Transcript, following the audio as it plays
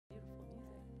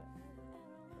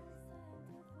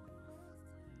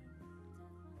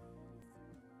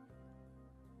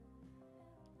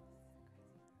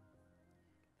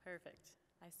Perfect.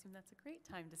 I assume that's a great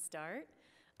time to start.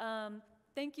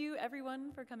 Thank you,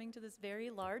 everyone, for coming to this very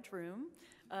large room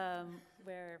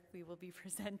where we will be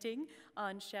presenting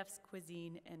on CHEFS,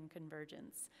 CUISINE, and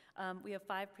CONVERGENCE. We have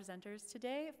 5 presenters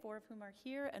today, 4 of whom are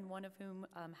here, and 1 of whom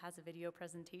has a video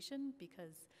presentation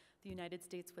because the United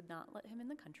States would not let him in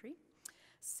the country.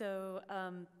 So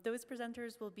those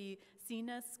presenters will be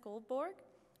Sina Skolborg,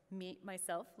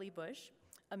 myself, Lee Bush,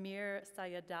 Amir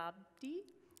Sayadabdi,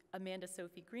 Amanda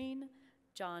Sophie Green,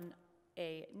 John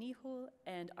A. Nihul,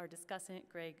 and our discussant,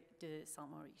 Greg de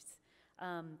Saint-Maurice.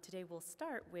 Today we'll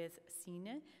start with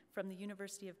Sine from the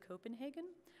University of Copenhagen.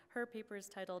 Her paper is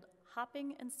titled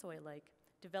Hopping and Soy-like,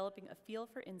 Developing a Feel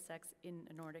for Insects in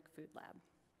a Nordic Food Lab.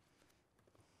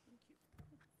 Thank you.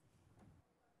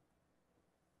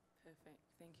 Perfect,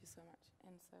 thank you so much.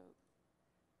 And so,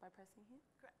 by pressing here?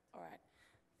 Correct. All right,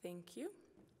 thank you.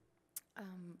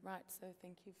 Right, so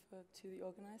thank you to the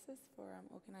organizers for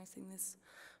organizing this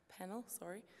panel,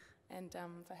 and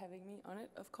for having me on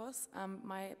it, of course.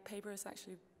 My paper has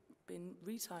actually been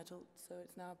retitled, so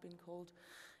it's now been called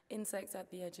Insects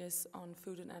at the Edges on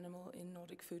Food and Animal in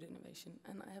Nordic Food Innovation.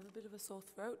 And I have a bit of a sore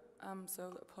throat,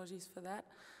 so apologies for that.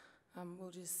 We'll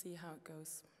just see how it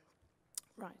goes.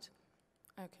 Right,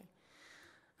 okay.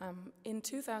 In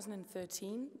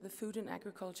 2013, the Food and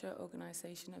Agriculture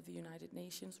Organization of the United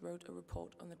Nations wrote a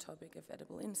report on the topic of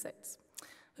edible insects.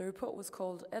 The report was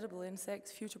called Edible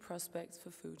Insects, Future Prospects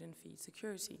for Food and Feed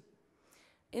Security.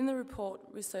 In the report,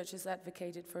 researchers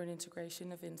advocated for an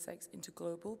integration of insects into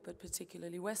global, but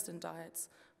particularly Western diets,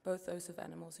 both those of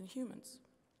animals and humans.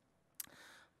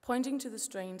 Pointing to the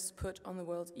strains put on the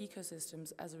world's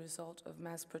ecosystems as a result of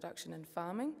mass production and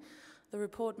farming, the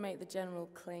report made the general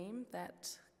claim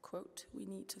that, quote, we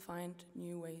need to find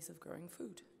new ways of growing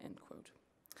food, end quote.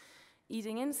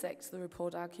 Eating insects, the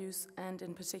report argues, and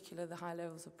in particular the high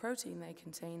levels of protein they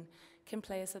contain, can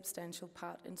play a substantial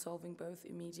part in solving both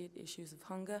immediate issues of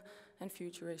hunger and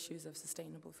future issues of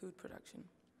sustainable food production.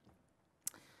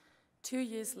 2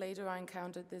 years later, I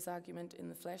encountered this argument in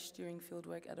the flesh during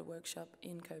fieldwork at a workshop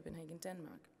in Copenhagen,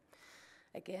 Denmark.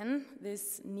 Again,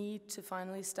 this need to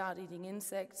finally start eating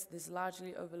insects, this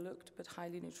largely overlooked but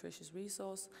highly nutritious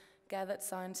resource, gathered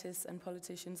scientists and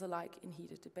politicians alike in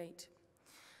heated debate.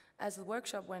 As the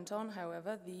workshop went on,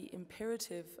 however, the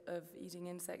imperative of eating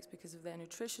insects because of their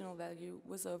nutritional value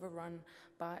was overrun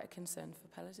by a concern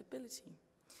for palatability,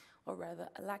 or rather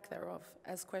a lack thereof,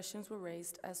 as questions were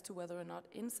raised as to whether or not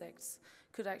insects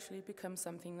could actually become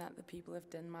something that the people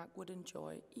of Denmark would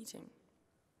enjoy eating.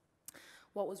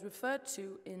 What was referred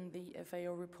to in the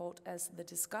FAO report as the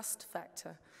disgust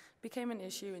factor became an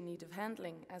issue in need of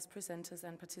handling, as presenters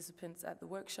and participants at the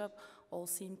workshop all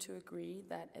seemed to agree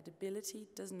that edibility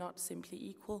does not simply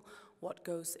equal what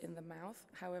goes in the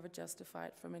mouth, however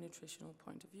justified from a nutritional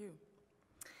point of view.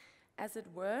 As it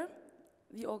were,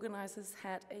 the organizers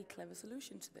had a clever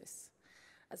solution to this.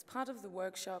 As part of the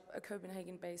workshop, a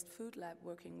Copenhagen-based food lab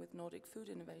working with Nordic food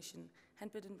innovation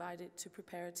had been invited to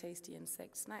prepare a tasty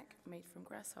insect snack made from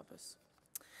grasshoppers.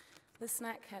 The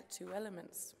snack had 2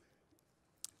 elements.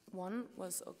 One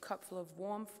was a cupful of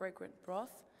warm, fragrant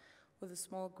broth with a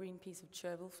small green piece of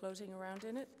chervil floating around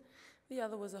in it. The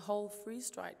other was a whole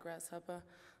freeze-dried grasshopper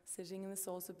sitting in the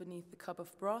saucer beneath the cup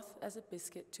of broth as a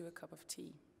biscuit to a cup of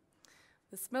tea.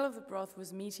 The smell of the broth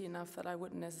was meaty enough that I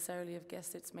wouldn't necessarily have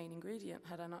guessed its main ingredient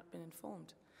had I not been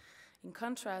informed. In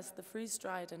contrast, the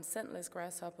freeze-dried and scentless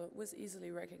grasshopper was easily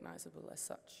recognizable as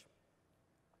such.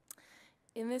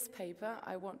 In this paper,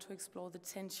 I want to explore the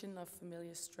tension of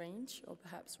familiar strange, or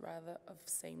perhaps rather of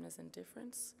sameness and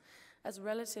difference, as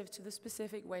relative to the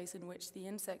specific ways in which the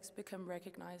insects become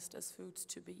recognized as foods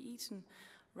to be eaten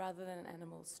rather than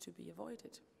animals to be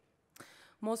avoided.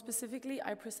 More specifically,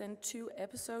 I present 2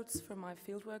 episodes from my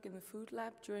fieldwork in the food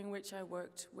lab, during which I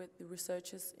worked with the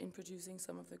researchers in producing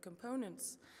some of the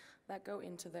components that go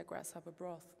into their grasshopper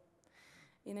broth.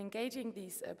 In engaging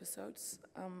these episodes,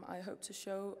 I hope to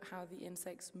show how the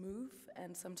insects move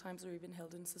and sometimes are even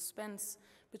held in suspense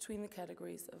between the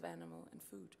categories of animal and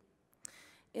food.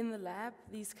 In the lab,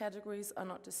 these categories are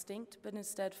not distinct, but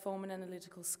instead form an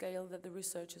analytical scale that the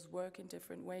researchers work in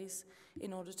different ways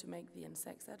in order to make the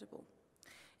insects edible.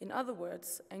 In other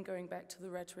words, and going back to the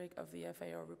rhetoric of the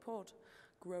FAO report,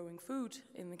 growing food,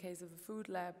 in the case of the food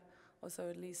lab, or so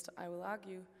at least I will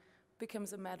argue,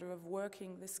 becomes a matter of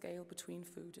working the scale between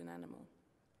food and animal.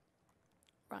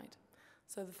 Right,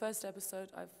 so the first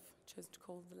episode I've chosen to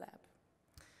call The Lab.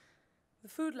 The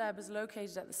food lab is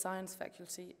located at the science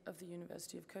faculty of the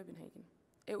University of Copenhagen.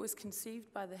 It was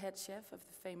conceived by the head chef of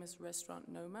the famous restaurant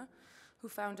Noma, who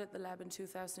founded the lab in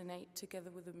 2008 together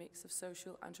with a mix of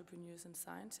social entrepreneurs and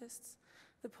scientists,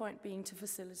 the point being to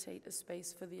facilitate a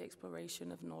space for the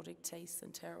exploration of Nordic tastes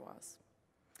and terroirs.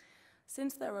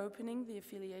 Since their opening, the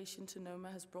affiliation to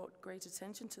NOMA has brought great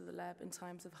attention to the lab in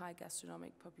times of high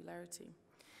gastronomic popularity,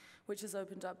 which has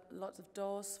opened up lots of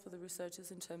doors for the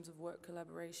researchers in terms of work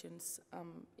collaborations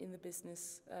in the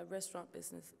business, restaurant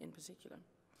business in particular.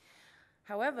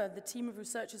 However, the team of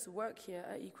researchers who work here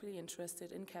are equally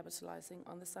interested in capitalizing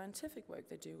on the scientific work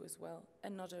they do as well,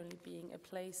 and not only being a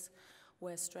place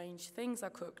where strange things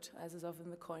are cooked, as is often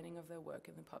the coining of their work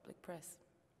in the public press.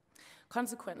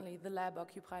 Consequently, the lab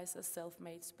occupies a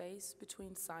self-made space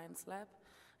between science lab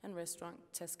and restaurant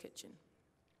test kitchen.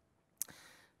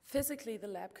 Physically, the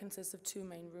lab consists of two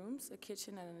main rooms, a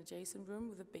kitchen and an adjacent room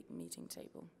with a big meeting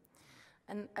table.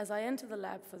 And as I enter the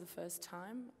lab for the first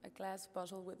time, a glass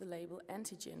bottle with the label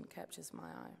antigen captures my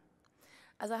eye.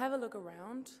 As I have a look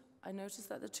around, I notice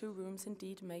that the two rooms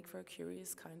indeed make for a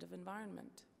curious kind of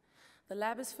environment. The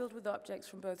lab is filled with objects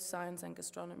from both science and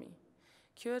gastronomy.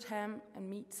 Cured ham and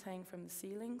meats hang from the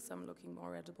ceiling, some looking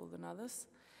more edible than others.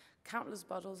 Countless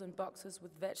bottles and boxes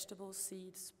with vegetables,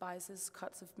 seeds, spices,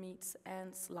 cuts of meats,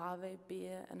 ants, larvae,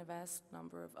 beer, and a vast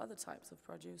number of other types of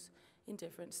produce in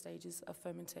different stages of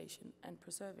fermentation and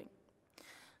preserving.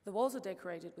 The walls are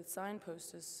decorated with science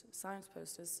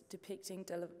posters depicting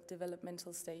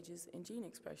developmental stages in gene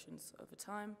expressions over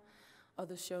time.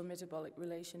 Others show metabolic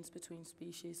relations between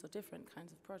species or different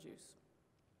kinds of produce.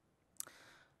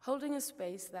 Holding a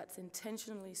space that's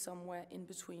intentionally somewhere in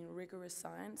between rigorous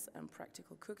science and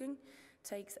practical cooking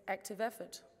takes active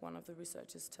effort, one of the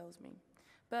researchers tells me.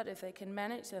 But if they can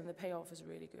manage, then the payoff is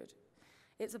really good.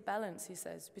 It's a balance, he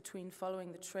says, between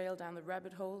following the trail down the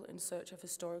rabbit hole in search of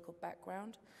historical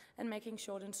background and making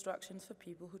short instructions for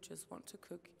people who just want to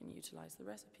cook and utilize the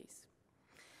recipes.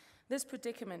 This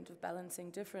predicament of balancing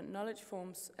different knowledge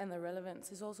forms and their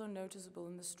relevance is also noticeable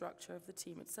in the structure of the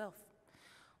team itself.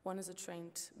 One is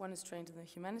trained in the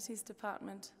humanities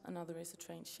department, another is a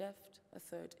trained chef, a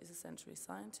third is a sensory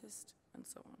scientist, and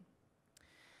so on.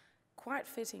 Quite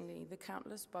fittingly, the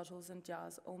countless bottles and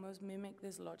jars almost mimic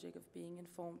this logic of being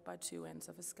informed by two ends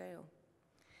of a scale.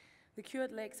 The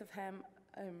cured legs of ham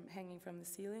hanging from the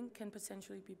ceiling can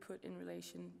potentially be put in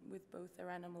relation with both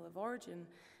their animal of origin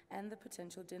and the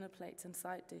potential dinner plates and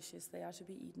side dishes they are to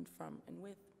be eaten from and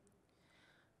with.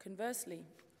 Conversely,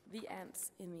 the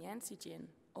ants in the antigen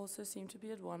also seem to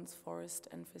be at once forest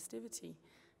and festivity,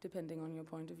 depending on your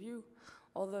point of view,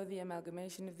 although the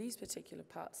amalgamation of these particular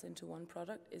parts into one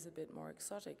product is a bit more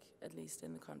exotic, at least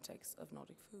in the context of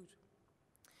Nordic food.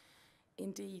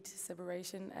 Indeed,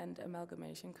 separation and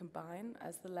amalgamation combine,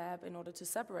 as the lab, in order to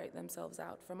separate themselves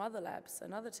out from other labs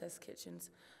and other test kitchens,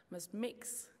 must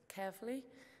mix carefully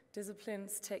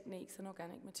disciplines, techniques, and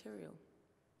organic material.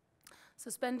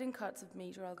 Suspending cuts of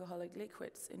meat or alcoholic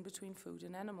liquids in between food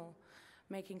and animal,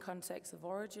 mixing context of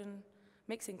origin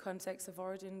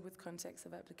with context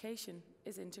of application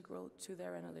is integral to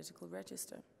their analytical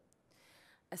register.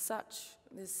 As such,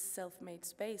 this self-made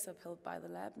space upheld by the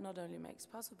lab not only makes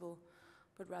possible,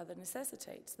 but rather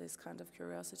necessitates this kind of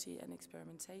curiosity and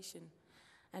experimentation,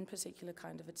 and particular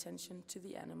kind of attention to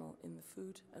the animal in the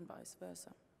food and vice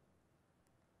versa.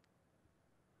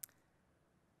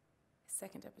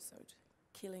 Second episode,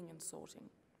 killing and sorting.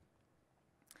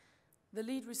 The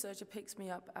lead researcher picks me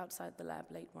up outside the lab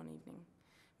late one evening.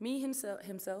 Me,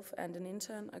 himself, and an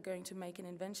intern are going to make an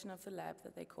invention of the lab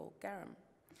that they call garum.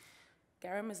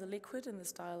 Garum is a liquid in the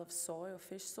style of soy or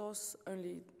fish sauce,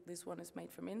 only this one is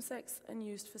made from insects and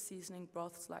used for seasoning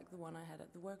broths like the one I had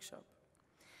at the workshop.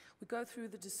 We go through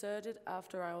the deserted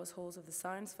after-hours halls of the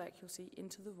science faculty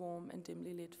into the warm and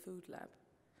dimly lit food lab.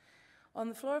 On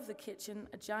the floor of the kitchen,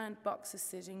 a giant box is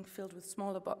sitting, filled with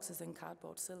smaller boxes and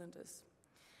cardboard cylinders.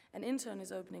 An intern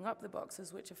is opening up the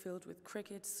boxes, which are filled with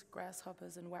crickets,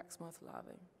 grasshoppers, and wax moth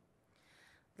larvae.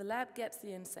 The lab gets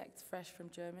the insects fresh from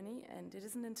Germany, and it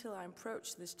isn't until I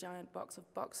approach this giant box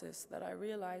of boxes that I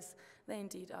realize they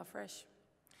indeed are fresh.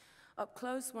 Up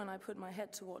close, when I put my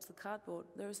head towards the cardboard,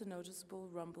 there is a noticeable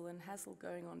rumble and hassle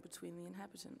going on between the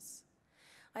inhabitants.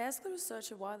 I ask the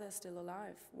researcher why they're still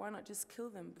alive. Why not just kill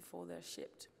them before they're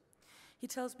shipped? He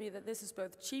tells me that this is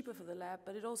both cheaper for the lab,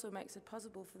 but it also makes it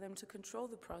possible for them to control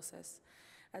the process,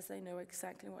 as they know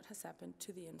exactly what has happened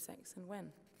to the insects and when.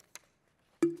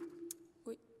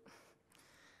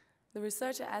 The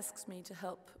researcher asks me to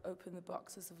help open the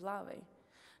boxes of larvae.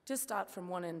 Just start from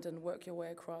one end and work your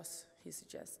way across, he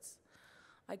suggests.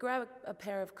 I grab a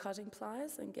pair of cutting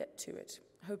pliers and get to it,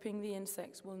 hoping the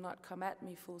insects will not come at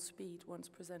me full speed once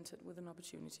presented with an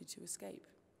opportunity to escape.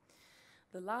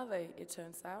 The larvae, it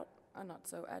turns out, are not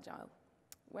so agile.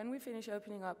 When we finish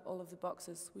opening up all of the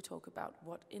boxes, we talk about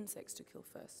what insects to kill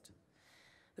first.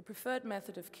 The preferred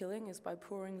method of killing is by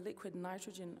pouring liquid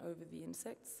nitrogen over the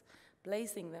insects,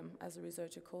 blazing them, as the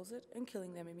researcher calls it, and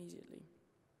killing them immediately.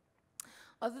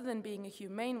 Other than being a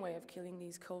humane way of killing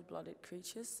these cold-blooded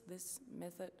creatures, this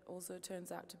method also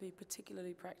turns out to be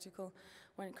particularly practical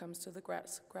when it comes to the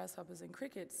grasshoppers and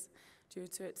crickets, due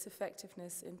to its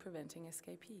effectiveness in preventing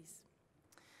escapees.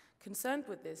 Concerned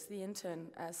with this, the intern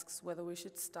asks whether we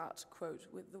should start, quote,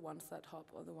 with the ones that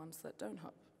hop or the ones that don't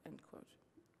hop, end quote.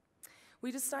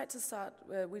 We decide to start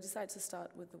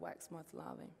with the wax moth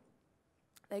larvae.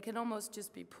 They can almost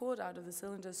just be poured out of the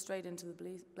cylinder straight into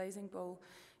the blazing bowl,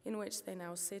 in which they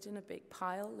now sit in a big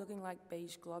pile looking like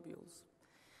beige globules.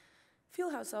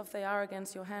 Feel how soft they are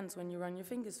against your hands when you run your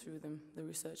fingers through them, the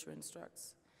researcher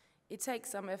instructs. It takes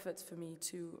some efforts for me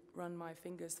to run my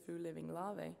fingers through living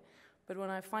larvae, but when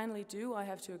I finally do, I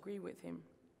have to agree with him.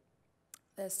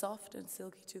 They're soft and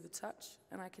silky to the touch,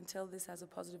 and I can tell this has a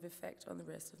positive effect on the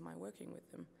rest of my working with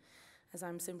them, as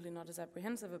I'm simply not as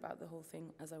apprehensive about the whole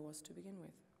thing as I was to begin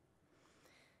with.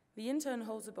 The intern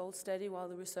holds the bowl steady while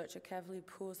the researcher carefully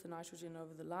pours the nitrogen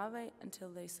over the larvae until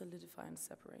they solidify and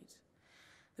separate.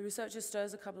 The researcher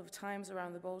stirs a couple of times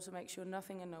around the bowl to make sure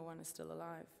nothing and no one is still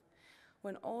alive.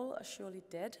 When all are surely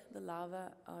dead, the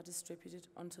larvae are distributed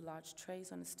onto large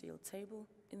trays on a steel table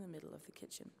in the middle of the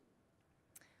kitchen.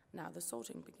 Now the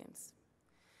sorting begins.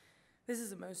 This is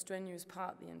the most strenuous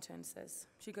part, the intern says.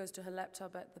 She goes to her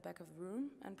laptop at the back of the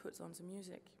room and puts on some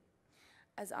music.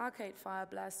 As arcade fire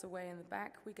blasts away in the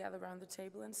back, we gather around the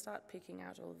table and start picking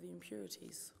out all of the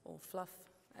impurities, or fluff,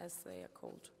 as they are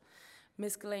called.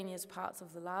 Miscellaneous parts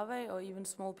of the larvae, or even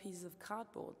small pieces of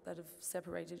cardboard that have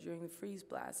separated during the freeze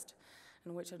blast,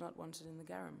 and which are not wanted in the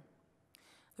garum.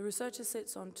 The researcher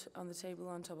sits on the table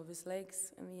on top of his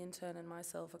legs, and the intern and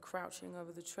myself are crouching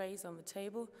over the trays on the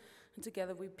table, and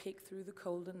together we pick through the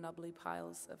cold and nubbly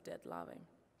piles of dead larvae.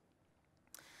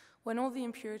 When all the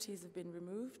impurities have been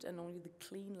removed and only the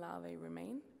clean larvae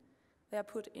remain, they are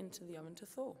put into the oven to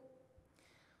thaw.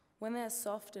 When they are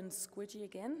soft and squidgy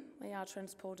again, they are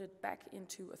transported back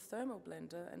into a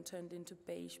thermoblender and turned into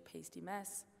beige pasty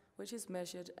mass, which is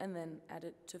measured and then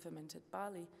added to fermented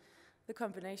barley, the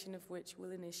combination of which will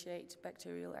initiate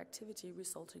bacterial activity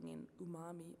resulting in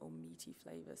umami or meaty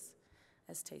flavors,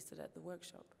 as tasted at the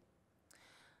workshop.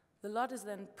 The lot is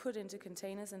then put into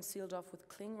containers and sealed off with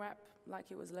cling wrap,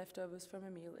 like it was leftovers from a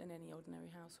meal in any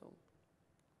ordinary household.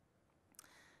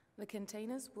 The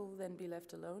containers will then be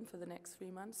left alone for the next 3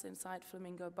 months inside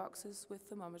flamingo boxes with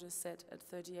thermometers set at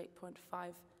 38.5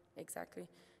 exactly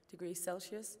degrees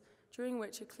Celsius, during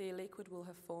which a clear liquid will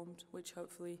have formed, which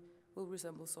hopefully will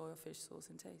resemble soy or fish sauce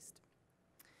in taste.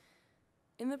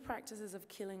 In the practices of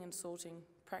killing and sorting,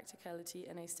 practicality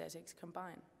and aesthetics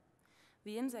combine.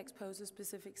 The insects pose a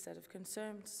specific set of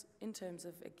concerns in terms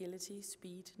of agility,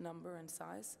 speed, number, and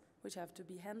size, which have to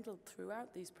be handled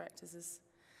throughout these practices.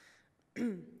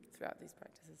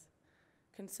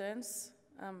 Concerns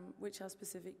which are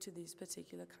specific to these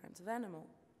particular kinds of animal.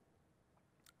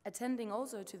 Attending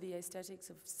also to the aesthetics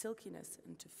of silkiness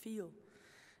and to feel,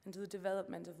 and to the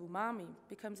development of umami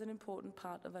becomes an important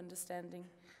part of understanding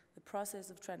the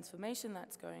process of transformation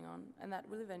that's going on, and that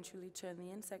will eventually turn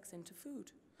the insects into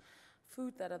food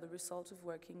that are the result of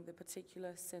working the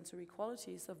particular sensory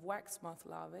qualities of wax moth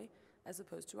larvae as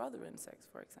opposed to other insects,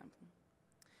 for example.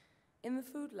 In the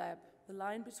food lab, the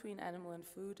line between animal and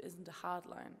food isn't a hard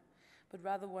line, but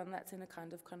rather one that's in a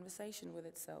kind of conversation with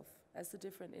itself, as the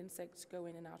different insects go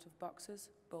in and out of boxes,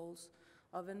 bowls,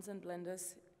 ovens, and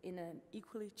blenders in an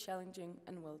equally challenging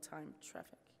and well-timed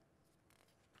traffic.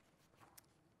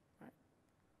 Right.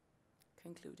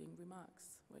 Concluding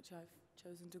remarks, which I've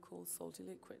chosen to call salty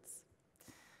liquids.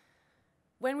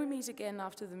 When we meet again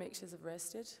after the mixtures have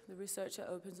rested, the researcher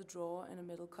opens a drawer in a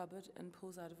middle cupboard and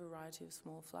pulls out a variety of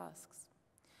small flasks.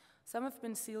 Some have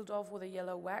been sealed off with a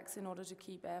yellow wax in order to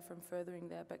keep air from furthering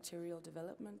their bacterial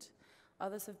development.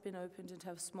 Others have been opened and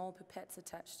have small pipettes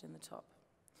attached in the top.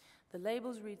 The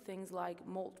labels read things like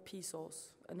malt pea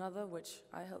sauce. Another, which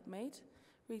I helped make,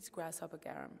 reads grasshopper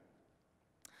garum.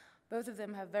 Both of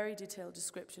them have very detailed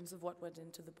descriptions of what went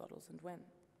into the bottles and when.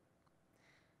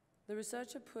 The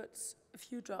researcher puts a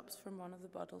few drops from one of the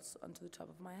bottles onto the top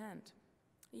of my hand.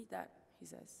 Eat that, he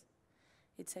says.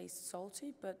 It tastes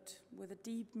salty, but with a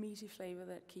deep, meaty flavor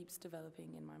that keeps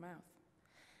developing in my mouth.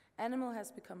 Animal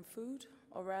has become food,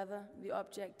 or rather, the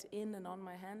object in and on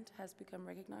my hand has become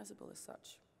recognizable as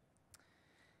such.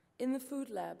 In the food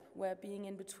lab, where being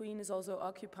in between is also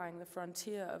occupying the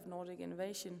frontier of Nordic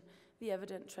innovation, the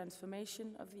evident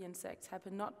transformation of the insects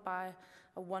happened not by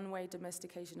a one-way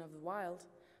domestication of the wild,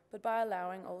 but by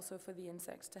allowing also for the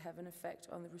insects to have an effect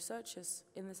on the researchers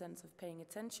in the sense of paying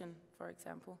attention, for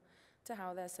example, to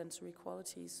how their sensory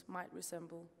qualities might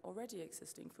resemble already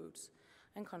existing foods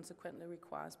and consequently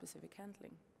require specific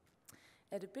handling.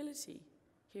 Edibility,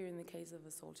 here in the case of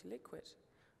a salty liquid,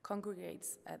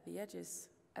 congregates at the edges,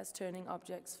 as turning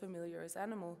objects familiar as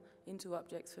animal into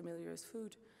objects familiar as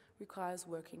food requires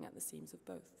working at the seams of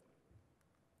both.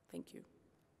 Thank you.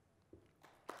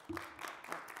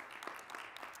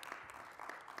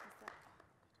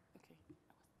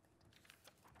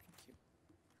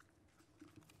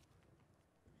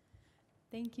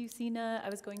 Thank you, Sina. I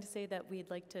was going to say that we'd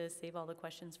like to save all the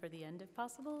questions for the end if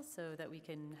possible so that we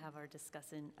can have our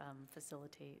discussant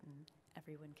facilitate and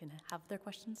everyone can have their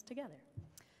questions together.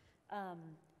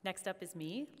 Next up is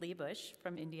me, Lee Bush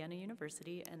from Indiana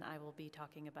University, and I will be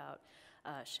talking about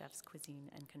CHEFS, cuisine,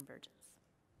 and convergence.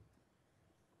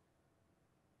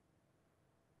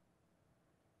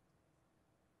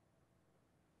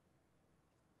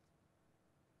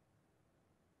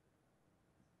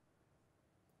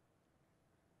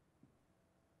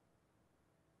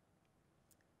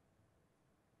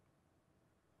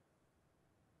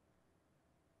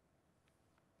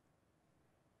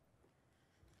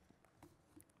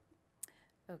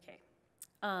 Okay.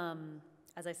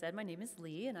 As I said, my name is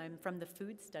Lee, and I'm from the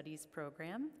Food Studies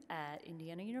program at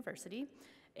Indiana University.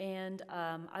 And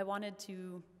I wanted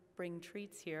to bring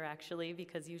treats here, actually,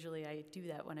 because usually I do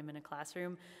that when I'm in a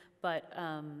classroom. But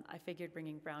I figured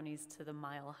bringing brownies to the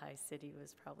Mile High City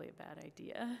was probably a bad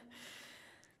idea.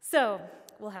 So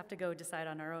we'll have to go decide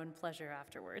on our own pleasure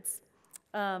afterwards.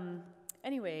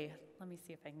 Anyway, let me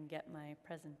see if I can get my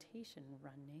presentation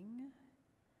running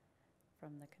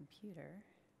from the computer.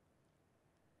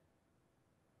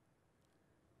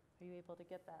 Are you able to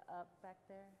get that up back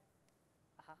there?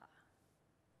 Aha.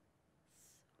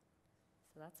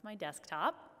 So that's my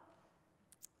desktop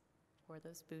for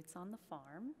those boots on the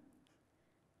farm.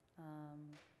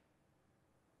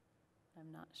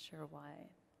 I'm not sure why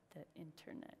the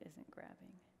internet isn't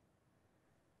grabbing.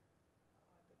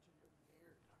 I bet you're a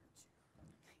nerd, aren't you?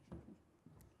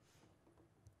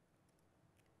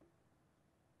 If you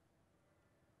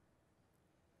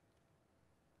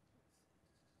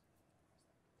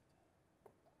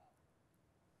Let's try that.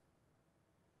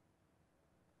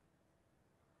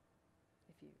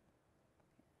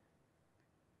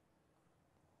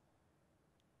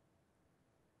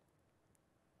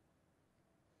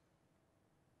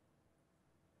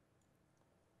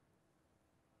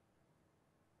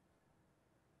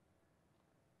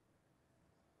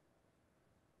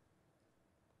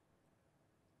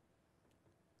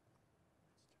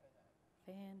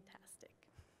 fantastic.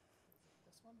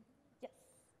 This one? Yes,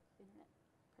 internet,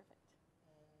 perfect.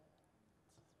 Press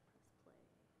play,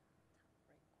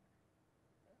 top right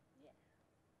corner. Yeah.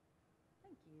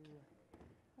 Thank you.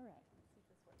 All right, let's see if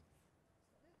this works.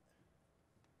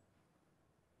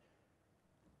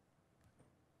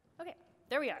 Okay,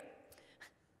 there we are.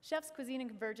 Chefs, cuisine, and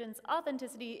convergence,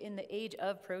 authenticity in the age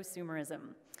of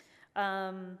prosumerism.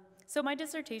 So my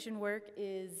dissertation work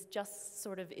is just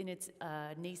sort of in its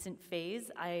nascent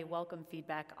phase. I welcome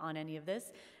feedback on any of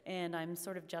this, and I'm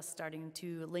sort of just starting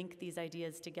to link these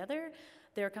ideas together.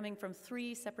 They're coming from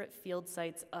 3 separate field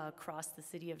sites across the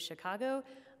city of Chicago,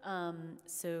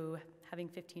 so having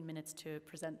 15 minutes to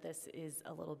present this is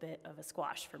a little bit of a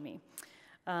squash for me.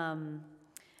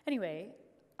 Anyway,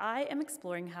 I am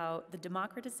exploring how the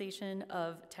democratization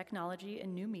of technology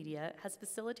and new media has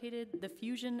facilitated the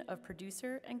fusion of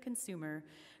producer and consumer,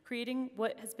 creating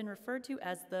what has been referred to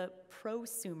as the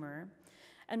prosumer,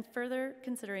 and further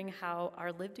considering how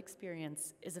our lived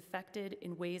experience is affected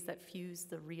in ways that fuse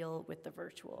the real with the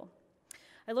virtual.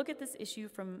 I look at this issue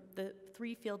from the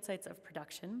 3 field sites of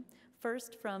production,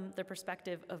 first from the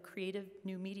perspective of creative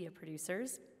new media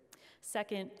producers,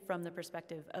 second, from the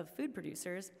perspective of food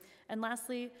producers, and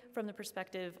lastly, from the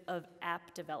perspective of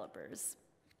app developers.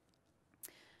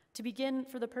 To begin,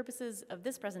 for the purposes of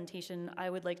this presentation,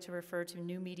 I would like to refer to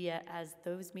new media as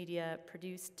those media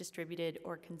produced, distributed,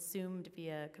 or consumed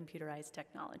via computerized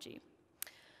technology.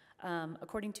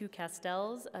 According to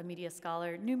Castells, a media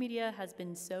scholar, new media has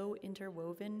been so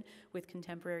interwoven with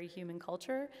contemporary human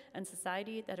culture and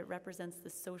society that it represents the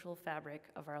social fabric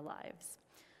of our lives.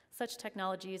 Such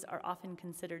technologies are often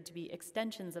considered to be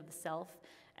extensions of the self,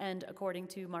 and according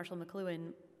to Marshall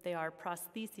McLuhan, they are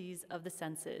prostheses of the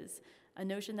senses, a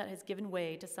notion that has given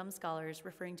way to some scholars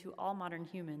referring to all modern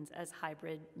humans as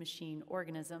hybrid machine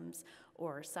organisms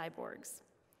or cyborgs.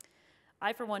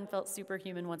 I, for one, felt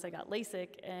superhuman once I got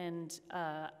LASIK and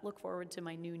look forward to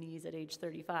my new knees at age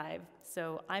 35,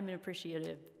 so I'm an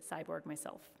appreciative cyborg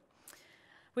myself.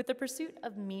 With the pursuit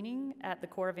of meaning at the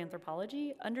core of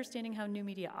anthropology, understanding how new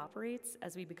media operates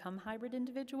as we become hybrid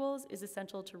individuals is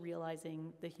essential to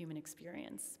realizing the human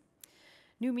experience.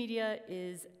 New media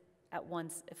is at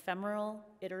once ephemeral,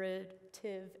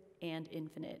 iterative, and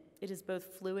infinite. It is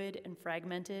both fluid and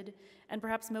fragmented, and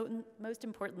perhaps most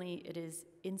importantly, it is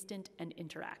instant and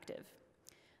interactive.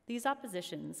 These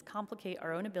oppositions complicate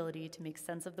our own ability to make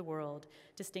sense of the world,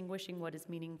 distinguishing what is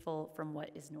meaningful from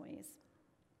what is noise.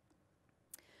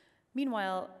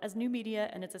 Meanwhile, as new media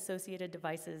and its associated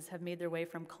devices have made their way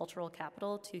from cultural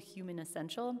capital to human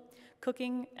essential,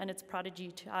 cooking and its prodigy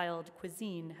child,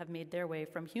 cuisine, have made their way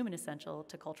from human essential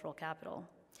to cultural capital.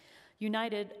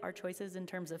 United, our choices in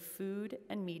terms of food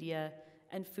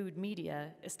and food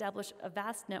media establish a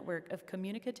vast network of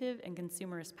communicative and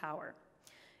consumerist power.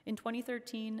 In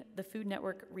 2013, the Food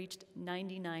Network reached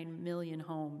 99 million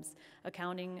homes,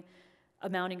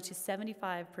 amounting to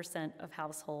 75% of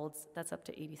households, that's up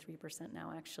to 83%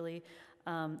 now actually,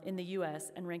 in the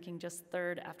US, and ranking just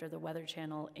third after the Weather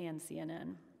Channel and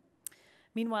CNN.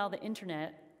 Meanwhile, the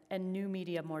internet, and new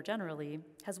media more generally,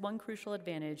 has one crucial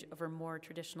advantage over more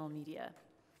traditional media.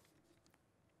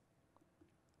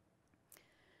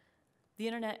 The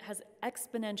internet has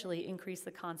exponentially increased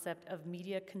the concept of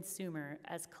media consumer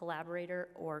as collaborator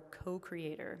or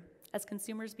co-creator. As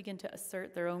consumers begin to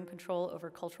assert their own control over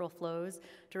cultural flows,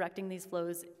 directing these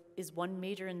flows is one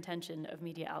major intention of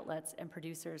media outlets and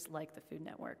producers like the Food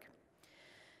Network.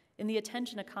 In the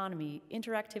attention economy,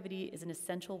 interactivity is an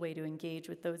essential way to engage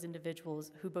with those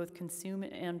individuals who both consume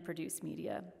and produce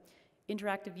media.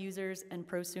 Interactive users and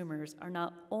prosumers are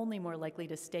not only more likely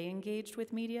to stay engaged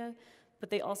with media, but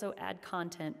they also add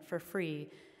content for free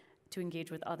to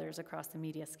engage with others across the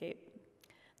mediascape.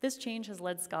 This change has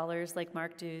led scholars like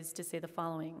Mark Dews to say the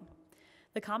following: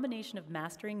 the combination of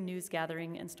mastering news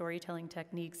gathering and storytelling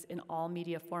techniques in all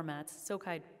media formats,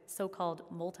 so-called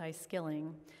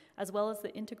multi-skilling, as well as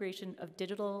the integration of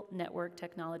digital network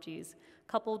technologies,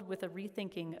 coupled with a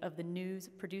rethinking of the news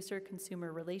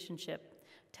producer-consumer relationship,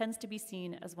 tends to be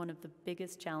seen as one of the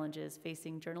biggest challenges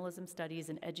facing journalism studies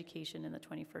and education in the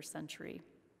 21st century.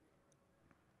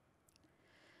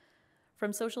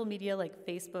 From social media like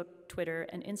Facebook, Twitter,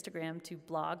 and Instagram to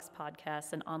blogs,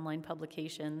 podcasts, and online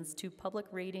publications to public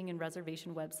rating and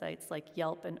reservation websites like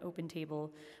Yelp and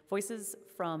OpenTable, voices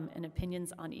from and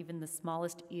opinions on even the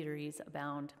smallest eateries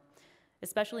abound.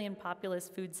 Especially in populous,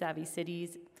 food-savvy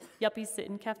cities, yuppies sit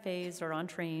in cafes or on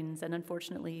trains, and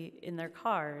unfortunately in their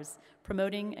cars,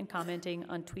 promoting and commenting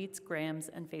on tweets, grams,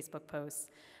 and Facebook posts,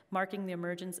 marking the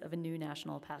emergence of a new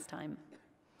national pastime.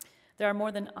 There are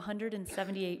more than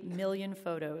 178 million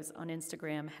photos on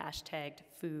Instagram hashtagged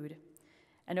food,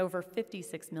 and over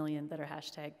 56 million that are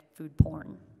hashtagged food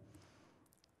porn.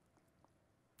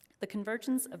 The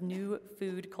convergence of new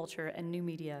food culture and new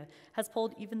media has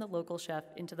pulled even the local chef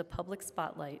into the public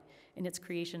spotlight in its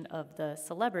creation of the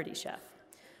celebrity chef.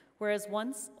 Whereas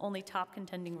once only top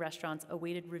contending restaurants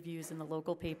awaited reviews in the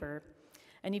local paper,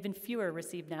 and even fewer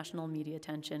received national media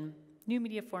attention, new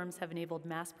media forms have enabled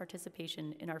mass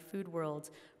participation in our food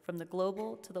worlds from the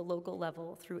global to the local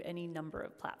level through any number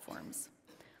of platforms.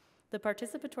 The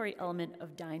participatory element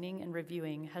of dining and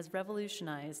reviewing has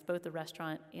revolutionized both the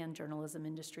restaurant and journalism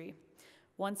industry.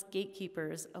 Once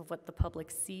gatekeepers of what the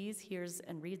public sees, hears,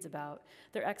 and reads about,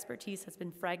 their expertise has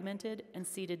been fragmented and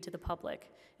ceded to the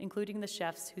public, including the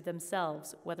chefs who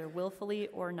themselves, whether willfully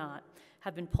or not,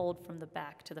 have been pulled from the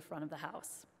back to the front of the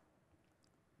house.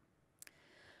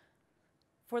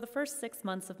 For the first 6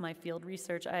 months of my field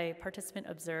research, I participant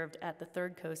observed at the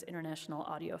Third Coast International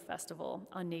Audio Festival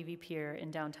on Navy Pier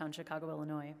in downtown Chicago,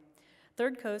 Illinois.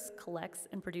 Third Coast collects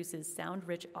and produces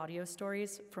sound-rich audio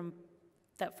stories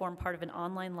that form part of an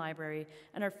online library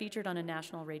and are featured on a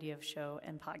national radio show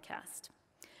and podcast.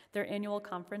 Their annual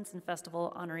conference and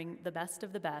festival honoring the best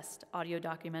of the best audio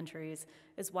documentaries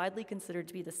is widely considered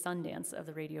to be the Sundance of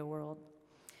the radio world.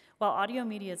 While audio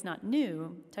media is not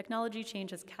new, technology change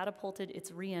has catapulted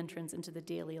its re-entrance into the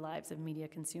daily lives of media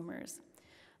consumers.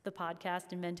 The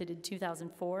podcast, invented in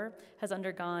 2004, has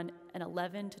undergone an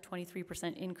 11 to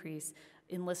 23% increase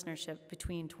in listenership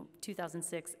between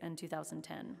 2006 and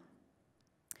 2010.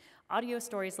 Audio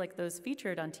stories like those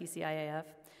featured on TCIAF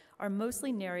are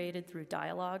mostly narrated through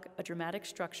dialogue, a dramatic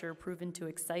structure proven to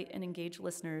excite and engage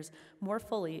listeners more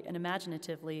fully and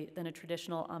imaginatively than a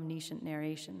traditional omniscient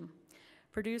narration.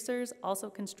 Producers also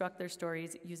construct their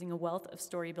stories using a wealth of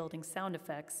story-building sound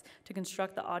effects to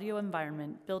construct the audio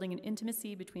environment, building an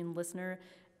intimacy between listener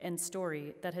and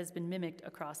story that has been mimicked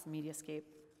across the mediascape.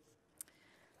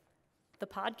 The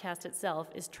podcast itself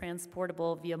is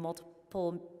transportable via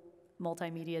multiple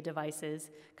multimedia devices,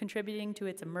 contributing to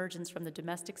its emergence from the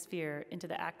domestic sphere into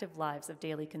the active lives of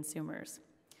daily consumers.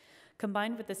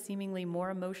 Combined with the seemingly more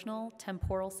emotional,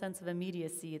 temporal sense of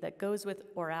immediacy that goes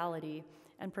with orality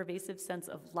and pervasive sense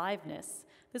of liveness,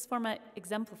 this format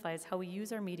exemplifies how we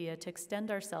use our media to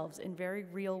extend ourselves in very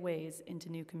real ways into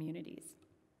new communities.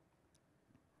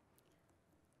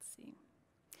 Let's see.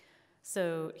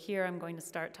 So here I'm going to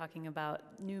start talking about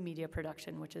new media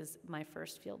production, which is my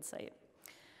first field site.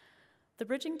 The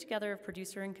bridging together of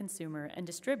producer and consumer and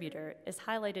distributor is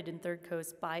highlighted in Third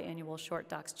Coast's biannual Short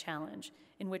Docs Challenge,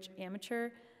 in which amateur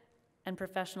and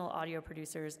professional audio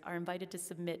producers are invited to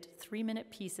submit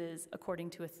 3-minute pieces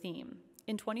according to a theme.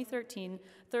 In 2013,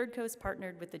 Third Coast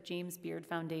partnered with the James Beard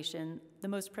Foundation, the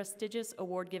most prestigious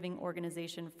award-giving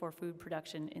organization for food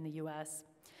production in the US,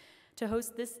 to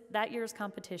host that year's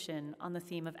competition on the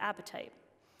theme of appetite.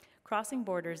 Crossing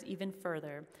borders even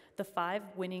further, the 5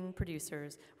 winning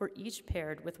producers were each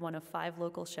paired with one of 5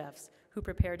 local chefs who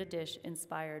prepared a dish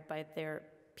inspired by their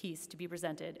piece to be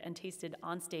presented and tasted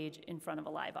on stage in front of a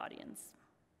live audience.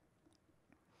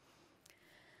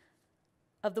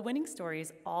 Of the winning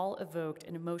stories, all evoked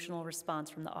an emotional response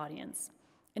from the audience.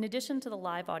 In addition to the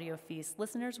live audio feast,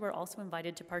 listeners were also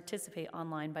invited to participate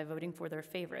online by voting for their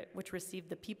favorite, which received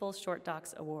the People's Short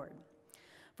Docs Award.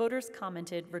 Voters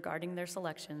commented regarding their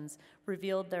selections,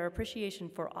 revealed their appreciation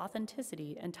for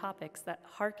authenticity and topics that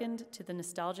hearkened to the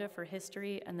nostalgia for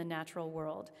history and the natural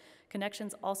world,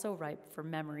 connections also ripe for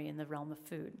memory in the realm of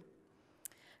food.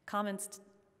 Comments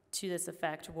to this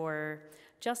effect were,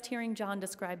 "Just hearing John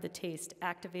describe the taste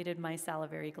activated my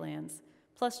salivary glands.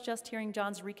 Plus, just hearing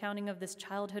John's recounting of this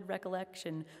childhood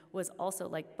recollection was also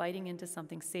like biting into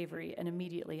something savory and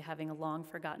immediately having a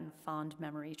long-forgotten fond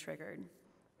memory triggered."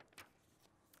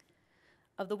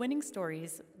 Of the winning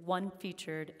stories, one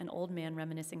featured an old man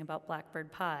reminiscing about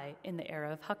blackbird pie in the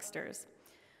era of hucksters,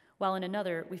 while in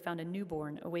another, we found a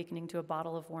newborn awakening to a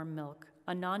bottle of warm milk.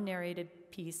 A non-narrated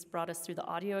piece brought us through the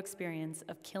audio experience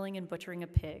of killing and butchering a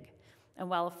pig, and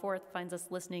while a fourth finds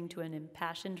us listening to an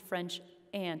impassioned French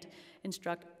aunt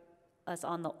instruct us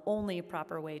on the only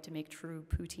proper way to make true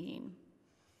poutine.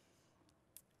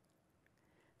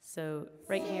 So,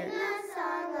 right here. Sing a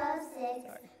song of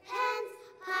sixpence,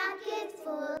 pocket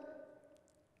full.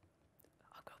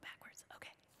 I'll go backwards,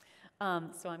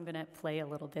 okay. So I'm gonna play a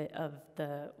little bit of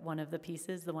one of the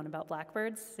pieces, the one about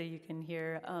blackbirds, so you can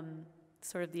hear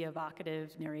sort of the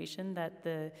evocative narration that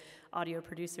the audio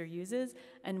producer uses.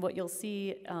 And what you'll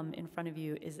see in front of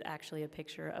you is actually a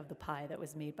picture of the pie that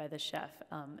was made by the chef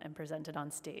and presented on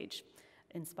stage,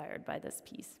 inspired by this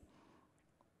piece.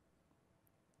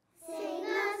 Sing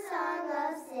a song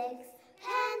of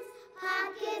sixpence,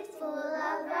 pocket full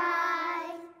of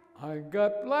rye. I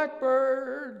got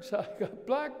blackbirds, I got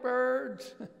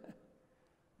blackbirds.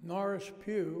 Norris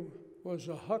Pugh was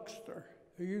a huckster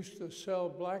who used to sell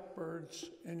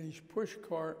blackbirds in his push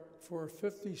cart for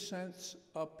 50 cents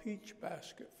a peach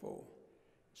basketful.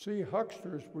 See,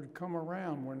 hucksters would come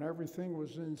around when everything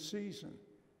was in season.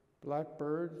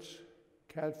 Blackbirds,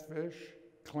 catfish,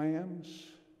 clams,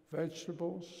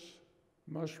 vegetables,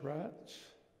 muskrats,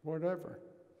 whatever.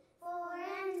 4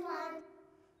 and 1.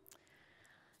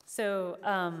 So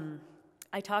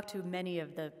I talked to many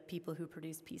of the people who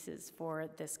produced pieces for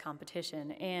this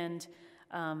competition, and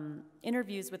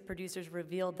interviews with producers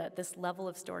revealed that this level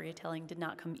of storytelling did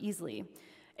not come easily.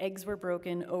 Eggs were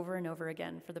broken over and over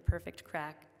again for the perfect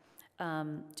crack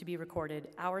to be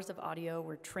recorded. Hours of audio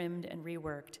were trimmed and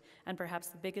reworked, and perhaps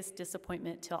the biggest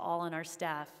disappointment to all on our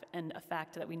staff, and a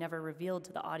fact that we never revealed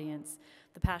to the audience,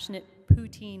 the passionate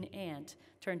poutine aunt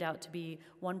turned out to be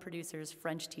one producer's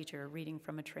French teacher reading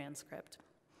from a transcript.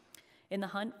 In the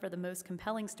hunt for the most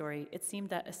compelling story, it seemed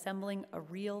that assembling a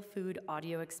real food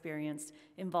audio experience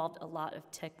involved a lot of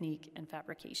technique and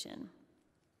fabrication.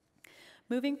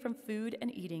 Moving from food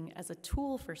and eating as a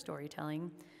tool for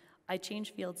storytelling, I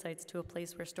changed field sites to a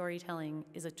place where storytelling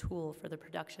is a tool for the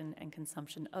production and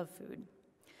consumption of food.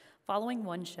 Following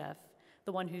one chef,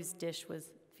 the one whose dish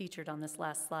was featured on this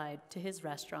last slide, to his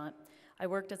restaurant, I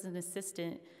worked as an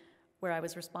assistant where I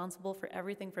was responsible for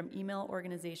everything from email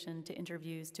organization to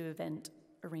interviews to event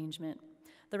arrangement.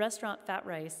 The restaurant Fat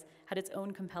Rice had its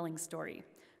own compelling story.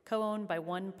 Co-owned by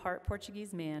one part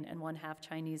Portuguese man and one half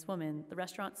Chinese woman, the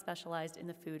restaurant specialized in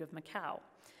the food of Macau,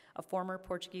 a former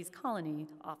Portuguese colony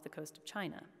off the coast of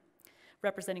China,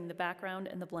 representing the background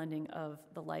and the blending of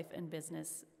the life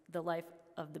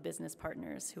of the business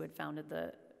partners who had founded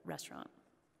the restaurant.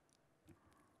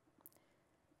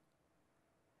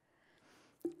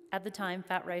 At the time,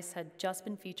 Fat Rice had just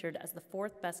been featured as the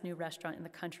 4th best new restaurant in the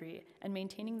country, and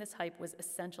maintaining this hype was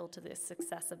essential to the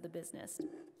success of the business.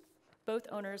 Both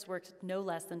owners worked no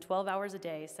less than 12 hours a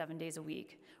day, 7 days a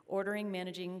week, ordering,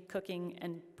 managing, cooking,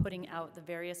 and putting out the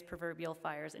various proverbial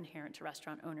fires inherent to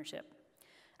restaurant ownership.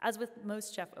 As with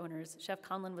most chef owners, Chef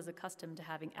Conlon was accustomed to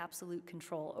having absolute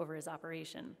control over his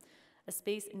operation, a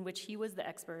space in which he was the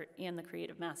expert and the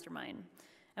creative mastermind.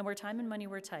 And where time and money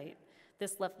were tight,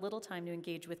 this left little time to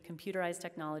engage with computerized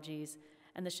technologies,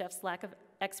 and the chef's lack of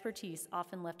expertise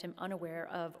often left him unaware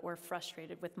of or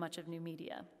frustrated with much of new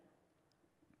media.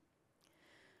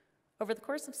 Over the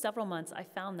course of several months, I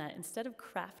found that instead of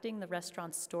crafting the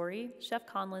restaurant's story, Chef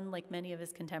Conlon, like many of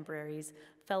his contemporaries,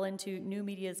 fell into new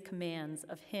media's commands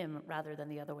of him rather than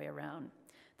the other way around.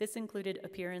 This included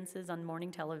appearances on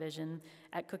morning television,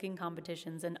 at cooking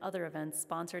competitions, and other events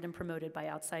sponsored and promoted by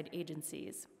outside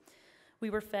agencies.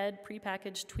 We were fed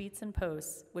prepackaged tweets and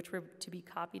posts, which were to be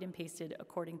copied and pasted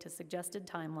according to suggested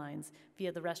timelines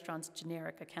via the restaurant's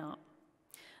generic account.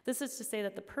 This is to say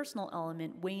that the personal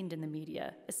element waned in the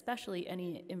media, especially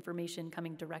any information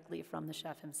coming directly from the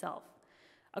chef himself.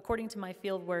 According to my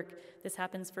field work, this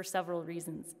happens for several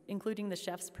reasons, including the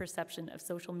chef's perception of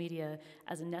social media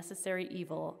as a necessary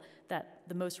evil that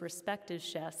the most respected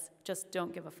chefs just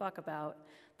don't give a fuck about,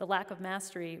 the lack of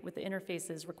mastery with the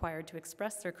interfaces required to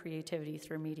express their creativity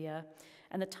through media,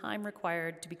 and the time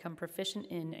required to become proficient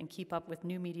in and keep up with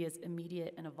new media's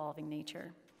immediate and evolving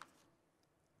nature.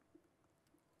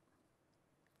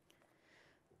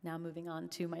 Now moving on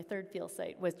to my third field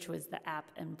site, which was the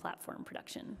app and platform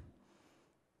production.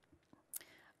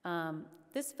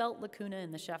 This felt lacuna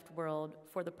in the chef world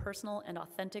for the personal and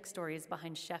authentic stories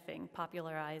behind chefing,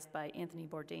 popularized by Anthony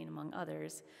Bourdain, among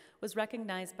others, was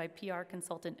recognized by PR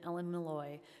consultant Ellen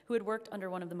Malloy, who had worked under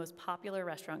one of the most popular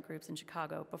restaurant groups in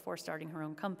Chicago before starting her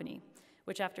own company,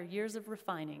 which after years of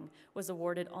refining was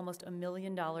awarded almost $1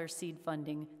 million seed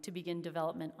funding to begin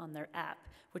development on their app,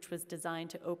 which was designed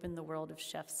to open the world of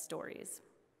chefs' stories.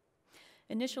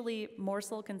 Initially,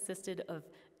 Morsel consisted of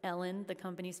Ellen, the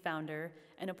company's founder,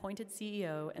 an appointed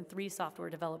CEO, and 3 software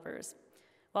developers.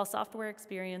 While software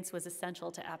experience was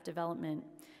essential to app development,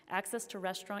 access to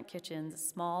restaurant kitchens,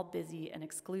 small, busy, and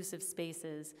exclusive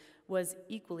spaces, was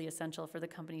equally essential for the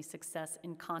company's success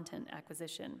in content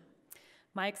acquisition.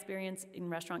 My experience in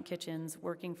restaurant kitchens,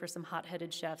 working for some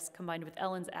hot-headed chefs, combined with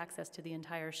Ellen's access to the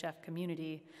entire chef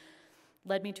community,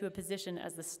 led me to a position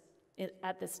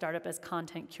at this startup as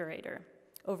content curator.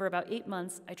 Over about 8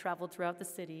 months, I traveled throughout the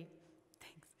city,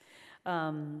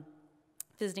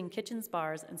 visiting kitchens,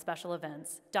 bars, and special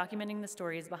events, documenting the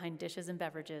stories behind dishes and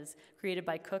beverages created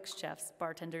by cooks, chefs,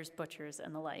 bartenders, butchers,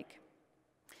 and the like.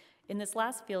 In this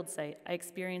last field site, I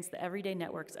experienced the everyday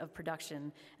networks of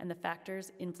production and the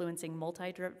factors influencing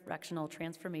multi-directional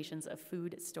transformations of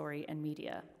food, story, and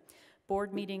media.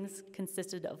 Board meetings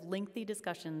consisted of lengthy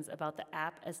discussions about the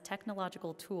app as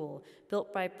technological tool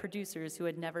built by producers who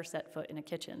had never set foot in a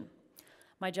kitchen.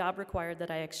 My job required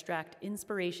that I extract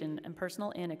inspiration and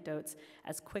personal anecdotes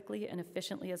as quickly and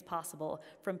efficiently as possible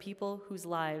from people whose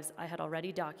lives I had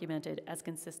already documented as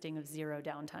consisting of zero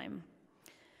downtime.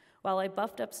 While I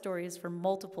buffed up stories for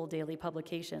multiple daily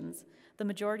publications, the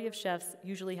majority of chefs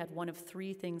usually had one of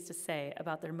 3 things to say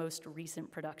about their most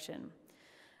recent production.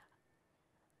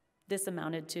 This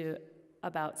amounted to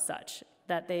about such,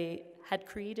 that they had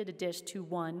created a dish to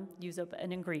 1, use up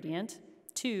an ingredient,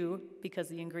 2, because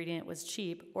the ingredient was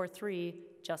cheap, or 3,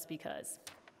 just because.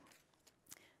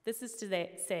 This is to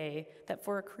say that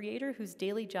for a creator whose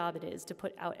daily job it is to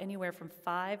put out anywhere from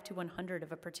 5 to 100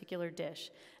 of a particular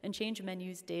dish and change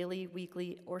menus daily,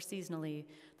 weekly, or seasonally,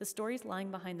 the stories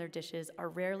lying behind their dishes are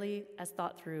rarely as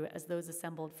thought through as those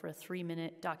assembled for a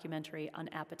 3-minute documentary on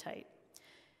appetite.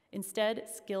 Instead,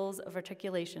 skills of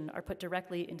articulation are put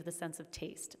directly into the sense of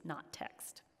taste, not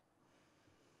text.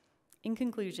 In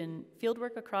conclusion,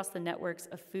 fieldwork across the networks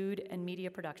of food and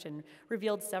media production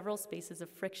revealed several spaces of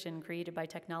friction created by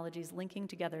technologies linking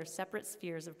together separate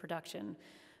spheres of production,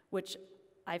 which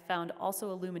I found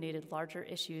also illuminated larger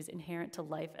issues inherent to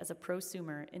life as a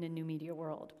prosumer in a new media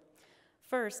world.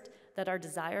 First, that our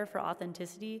desire for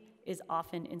authenticity is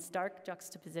often in stark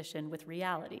juxtaposition with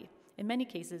reality. In many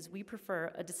cases, we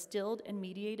prefer a distilled and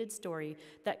mediated story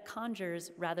that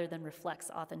conjures rather than reflects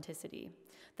authenticity.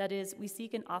 That is, we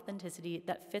seek an authenticity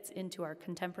that fits into our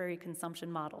contemporary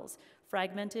consumption models,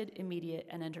 fragmented, immediate,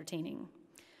 and entertaining.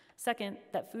 Second,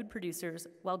 that food producers,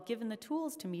 while given the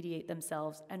tools to mediate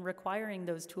themselves and requiring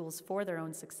those tools for their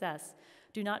own success,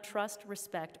 do not trust,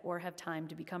 respect, or have time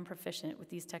to become proficient with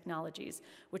these technologies,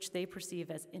 which they perceive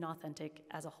as inauthentic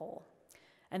as a whole.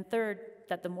 And third,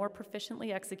 that the more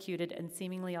proficiently executed and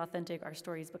seemingly authentic our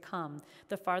stories become,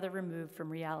 the farther removed from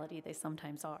reality they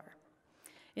sometimes are.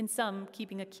 In sum,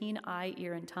 keeping a keen eye,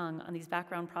 ear, and tongue on these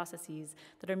background processes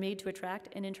that are made to attract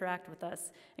and interact with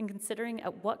us, and considering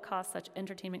at what cost such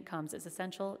entertainment comes is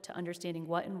essential to understanding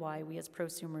what and why we as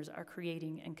prosumers are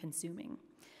creating and consuming.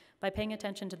 By paying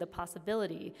attention to the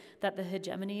possibility that the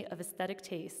hegemony of aesthetic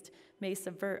taste may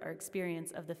subvert our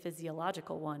experience of the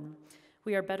physiological one,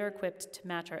 we are better equipped to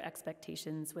match our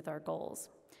expectations with our goals.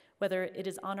 Whether it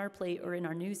is on our plate or in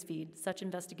our newsfeed, such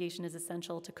investigation is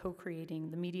essential to co-creating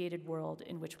the mediated world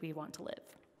in which we want to live.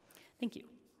 Thank you.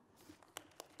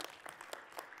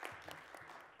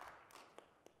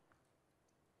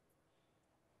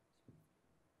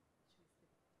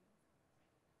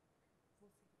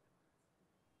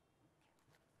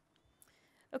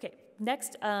 Okay,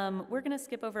 next, we're gonna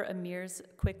skip over Amir's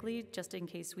quickly, just in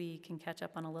case we can catch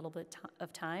up on a little bit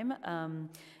of time,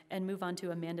 and move on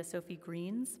to Amanda Sophie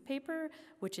Green's paper,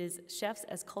 which is Chefs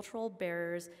as Cultural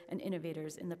Bearers and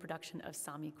Innovators in the Production of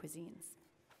Sami Cuisines.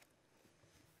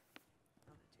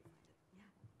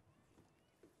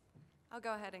 I'll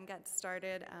go ahead and get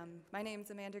started. My name is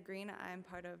Amanda Green. I'm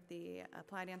part of the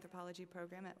Applied Anthropology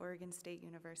program at Oregon State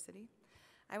University.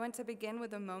 I want to begin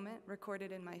with a moment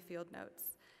recorded in my field notes.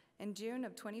 In June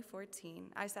of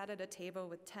 2014, I sat at a table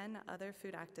with 10 other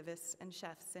food activists and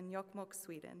chefs in Jokkmokk,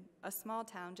 Sweden, a small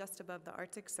town just above the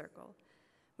Arctic Circle.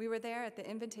 We were there at the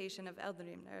invitation of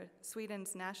Eldrimner,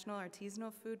 Sweden's national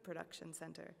artisanal food production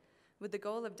center, with the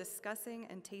goal of discussing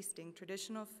and tasting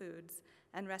traditional foods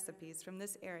and recipes from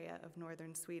this area of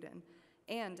northern Sweden,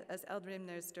 and, as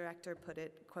Eldrimner's director put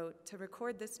it, quote, to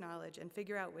record this knowledge and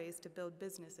figure out ways to build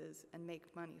businesses and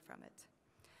make money from it.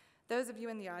 Those of you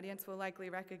in the audience will likely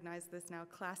recognize this now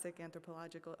classic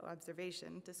anthropological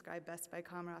observation, described best by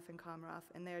Komaroff and Komaroff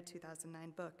in their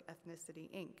 2009 book,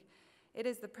 Ethnicity, Inc. It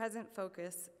is the present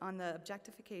focus on the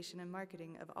objectification and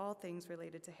marketing of all things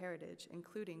related to heritage,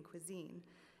 including cuisine,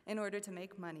 in order to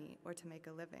make money or to make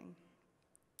a living.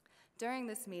 During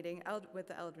this meeting with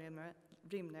the Eldrimner,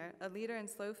 a leader in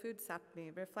slow food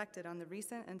Sápmi, reflected on the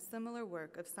recent and similar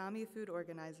work of Sami food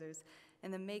organizers in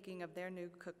the making of their new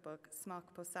cookbook, Smak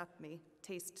på Sápmi,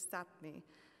 Taste Sápmi.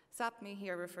 Sápmi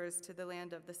here refers to the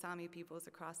land of the Sami peoples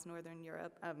across northern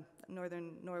Europe,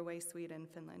 northern Norway, Sweden,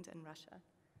 Finland, and Russia.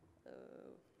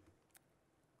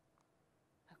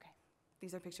 Okay,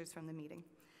 these are pictures from the meeting.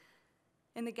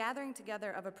 In the gathering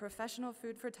together of a professional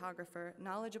food photographer,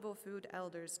 knowledgeable food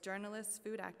elders, journalists,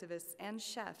 food activists, and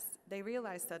chefs, they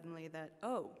realized suddenly that,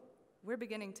 oh, we're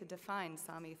beginning to define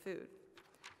Sami food.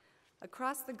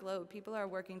 Across the globe, people are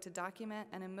working to document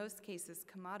and in most cases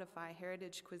commodify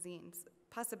heritage cuisines.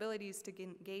 Possibilities to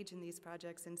engage in these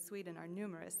projects in Sweden are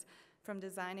numerous, from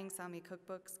designing Sami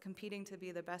cookbooks, competing to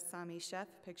be the best Sami chef,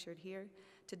 pictured here,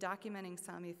 to documenting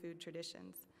Sami food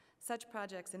traditions. Such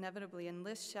projects inevitably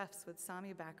enlist chefs with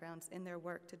Sami backgrounds in their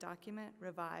work to document,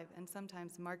 revive, and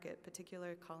sometimes market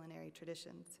particular culinary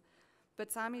traditions.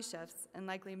 But Sami chefs, and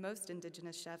likely most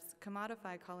indigenous chefs,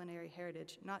 commodify culinary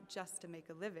heritage not just to make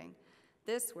a living.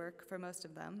 This work, for most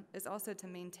of them, is also to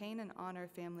maintain and honor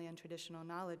family and traditional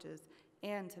knowledges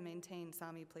and to maintain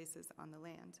Sami places on the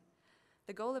land.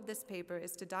 The goal of this paper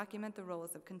is to document the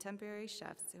roles of contemporary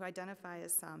chefs who identify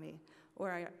as Sami or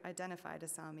are identified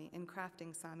as Sami in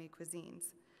crafting Sami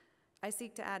cuisines. I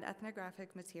seek to add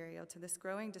ethnographic material to this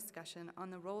growing discussion on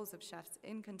the roles of chefs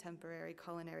in contemporary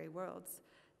culinary worlds.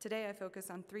 Today I focus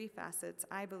on three facets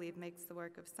I believe makes the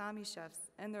work of Sami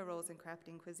chefs and their roles in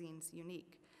crafting cuisines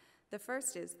unique. The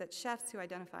first is that chefs who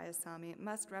identify as Sami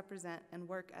must represent and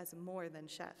work as more than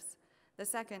chefs. The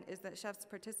second is that chefs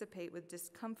participate with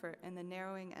discomfort in the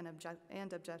narrowing and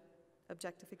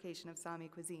objectification of Sami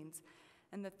cuisines.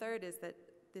 And the third is that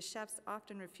the chefs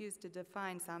often refuse to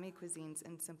define Sami cuisines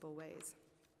in simple ways.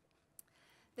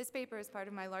 This paper is part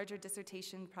of my larger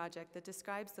dissertation project that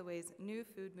describes the ways new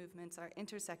food movements are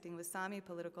intersecting with Sami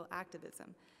political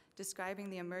activism, describing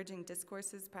the emerging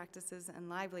discourses, practices, and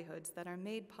livelihoods that are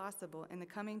made possible in the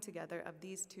coming together of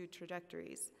these two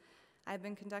trajectories. I've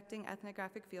been conducting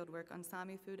ethnographic fieldwork on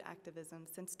Sami food activism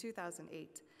since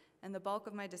 2008, and the bulk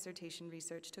of my dissertation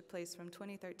research took place from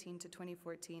 2013 to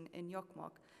 2014 in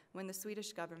Jokkmokk, when the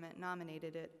Swedish government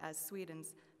nominated it as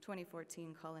Sweden's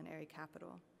 2014 culinary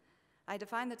capital. I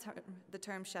define the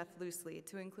term chef loosely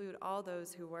to include all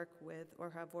those who work with or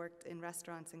have worked in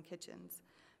restaurants and kitchens.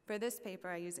 For this paper,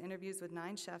 I use interviews with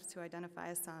 9 chefs who identify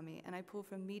as Sami, and I pull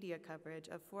from media coverage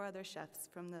of 4 other chefs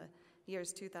from the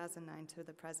years 2009 to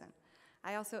the present.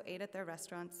 I also ate at their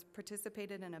restaurants,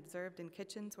 participated and observed in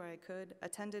kitchens where I could,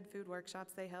 attended food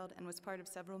workshops they held, and was part of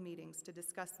several meetings to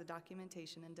discuss the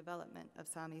documentation and development of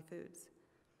Sami foods.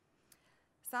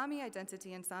 Sami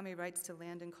identity and Sami rights to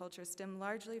land and culture stem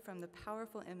largely from the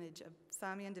powerful image of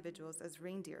Sami individuals as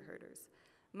reindeer herders.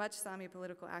 Much Sami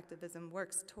political activism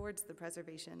works towards the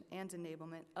preservation and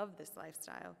enablement of this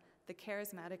lifestyle, the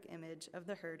charismatic image of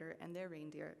the herder and their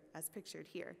reindeer as pictured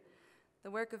here.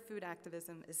 The work of food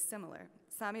activism is similar.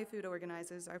 Sami food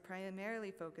organizers are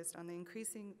primarily focused on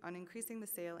increasing the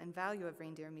sale and value of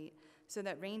reindeer meat so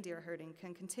that reindeer herding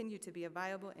can continue to be a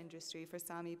viable industry for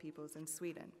Sami peoples in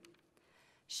Sweden.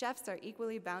 Chefs are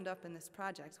equally bound up in this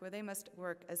project, where they must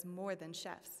work as more than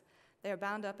chefs. They are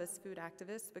bound up as food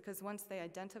activists because once they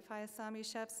identify as Sami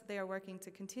chefs, they are working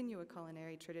to continue a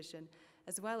culinary tradition,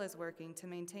 as well as working to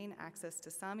maintain access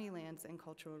to Sami lands and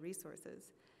cultural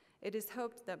resources. It is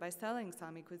hoped that by selling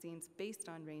Sami cuisines based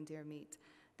on reindeer meat,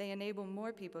 they enable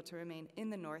more people to remain in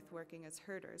the north working as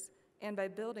herders, and by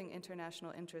building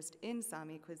international interest in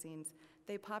Sami cuisines,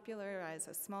 they popularize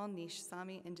a small niche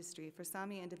Sami industry for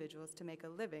Sami individuals to make a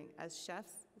living as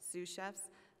chefs, sous chefs,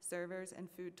 servers, and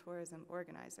food tourism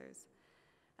organizers.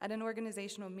 At an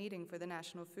organizational meeting for the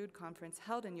National Food Conference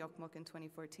held in Jokkmokk in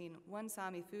 2014, one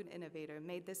Sami food innovator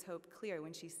made this hope clear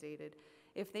when she stated,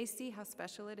 "If they see how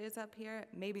special it is up here,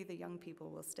 maybe the young people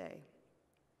will stay."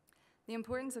 The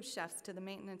importance of chefs to the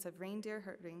maintenance of reindeer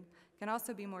herding can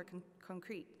also be more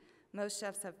concrete. Most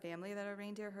chefs have family that are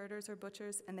reindeer herders or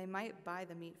butchers, and they might buy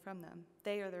the meat from them.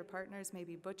 They or their partners may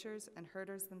be butchers and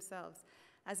herders themselves,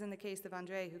 as in the case of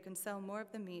Andre, who can sell more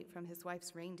of the meat from his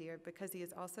wife's reindeer because he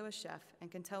is also a chef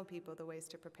and can tell people the ways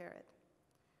to prepare it.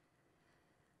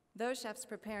 Though chefs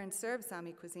prepare and serve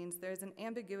Sami cuisines, there is an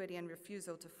ambiguity and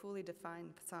refusal to fully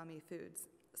define Sami foods.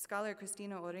 Scholar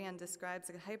Christina Orén describes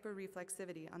a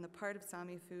hyper-reflexivity on the part of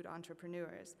Sami food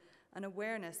entrepreneurs, an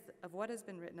awareness of what has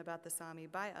been written about the Sami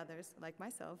by others, like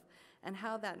myself, and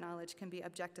how that knowledge can be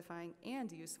objectifying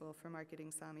and useful for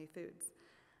marketing Sami foods.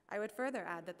 I would further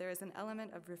add that there is an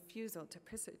element of refusal to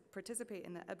participate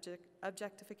in the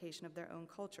objectification of their own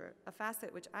culture, a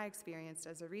facet which I experienced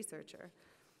as a researcher.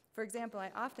 For example,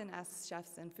 I often ask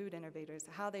chefs and food innovators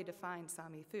how they define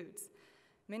Sami foods.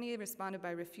 Many responded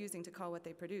by refusing to call what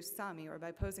they produce Sami or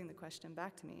by posing the question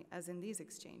back to me, as in these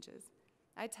exchanges.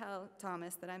 I tell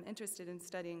Thomas that I'm interested in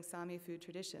studying Sami food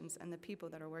traditions and the people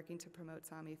that are working to promote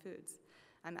Sami foods.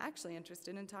 I'm actually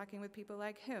interested in talking with people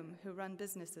like him who run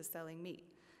businesses selling meat.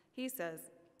 He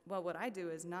says, well, what I do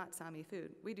is not Sami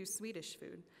food. We do Swedish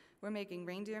food. We're making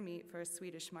reindeer meat for a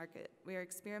Swedish market. We are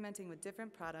experimenting with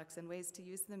different products and ways to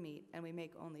use the meat, and we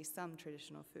make only some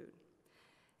traditional food.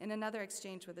 In another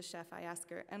exchange with a chef, I ask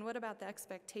her, and what about the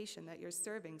expectation that you're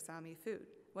serving Sami food?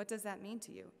 What does that mean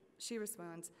to you? She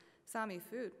responds, Sami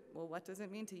food? Well, what does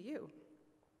it mean to you?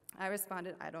 I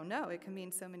responded, I don't know. It can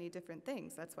mean so many different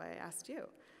things. That's why I asked you.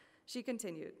 She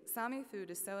continued, Sami food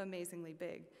is so amazingly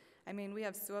big. I mean, we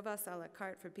have sovas a la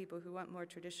carte for people who want more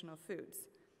traditional foods. ...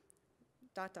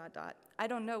 I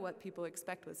don't know what people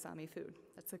expect with Sami food.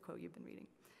 That's the quote you've been reading.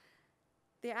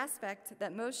 The aspect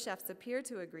that most chefs appear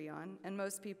to agree on, and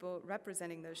most people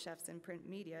representing those chefs in print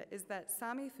media, is that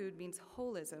Sami food means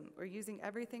holism, or using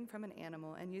everything from an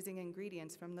animal and using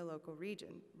ingredients from the local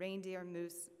region: reindeer,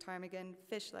 moose, ptarmigan,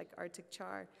 fish like Arctic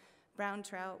char, brown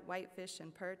trout, whitefish,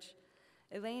 and perch.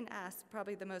 Elaine Asp,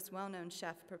 probably the most well-known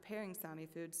chef preparing Sami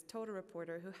foods, told a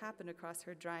reporter who happened across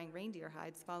her drying reindeer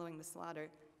hides following the slaughter,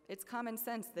 "It's common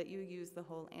sense that you use the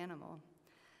whole animal."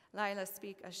 Laila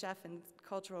Speak, a chef and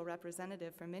cultural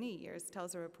representative for many years,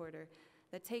 tells a reporter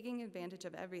that taking advantage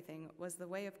of everything was the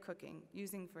way of cooking,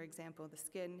 using, for example, the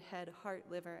skin, head, heart,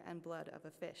 liver, and blood of a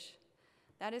fish.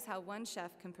 That is how one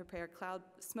chef can prepare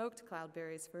smoked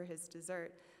cloudberries for his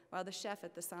dessert, while the chef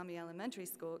at the Sami Elementary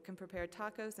School can prepare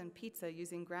tacos and pizza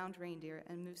using ground reindeer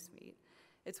and moose meat.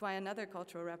 It's why another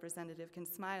cultural representative can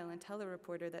smile and tell a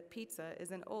reporter that pizza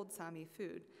is an old Sami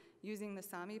food, using the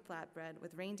Sami flatbread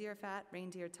with reindeer fat,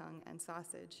 reindeer tongue, and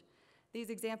sausage. These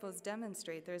examples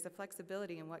demonstrate there is a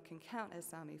flexibility in what can count as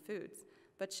Sami foods,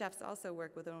 but chefs also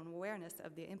work with an awareness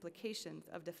of the implications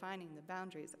of defining the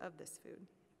boundaries of this food.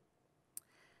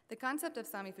 The concept of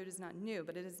Sami food is not new,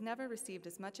 but it has never received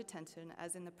as much attention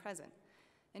as in the present.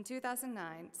 In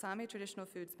 2009, Sami traditional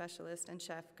food specialist and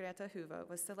chef Greta Huva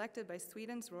was selected by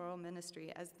Sweden's Rural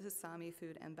Ministry as the Sami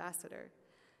food ambassador.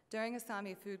 During a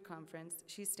Sami food conference,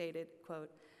 she stated,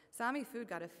 quote, "Sami food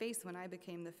got a face when I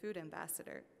became the food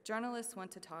ambassador. Journalists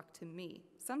want to talk to me.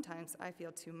 Sometimes I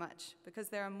feel too much, because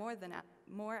there are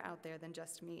more out there than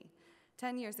just me.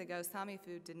 10 years ago, Sami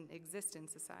food didn't exist in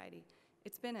society.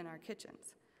 It's been in our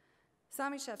kitchens."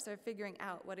 Sami chefs are figuring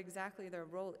out what exactly their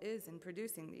role is in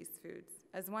producing these foods.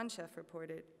 As one chef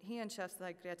reported, he and chefs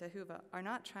like Greta Huva are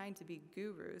not trying to be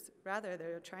gurus, rather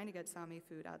they're trying to get Sami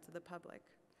food out to the public.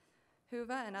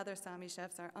 Huva and other Sami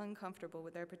chefs are uncomfortable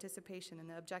with their participation in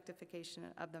the objectification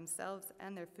of themselves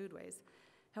and their foodways.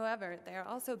 However, they are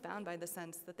also bound by the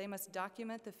sense that they must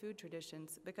document the food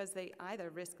traditions because they either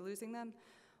risk losing them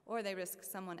or they risk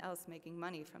someone else making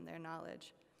money from their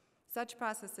knowledge. Such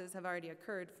processes have already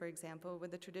occurred, for example,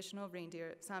 with the traditional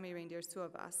Sami reindeer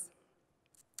suovas,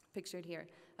 pictured here,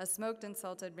 a smoked and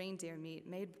salted reindeer meat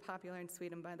made popular in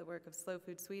Sweden by the work of Slow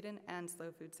Food Sweden and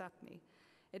Slow Food Sapmi.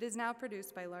 It is now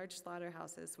produced by large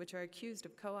slaughterhouses, which are accused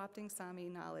of co-opting Sami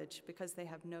knowledge because they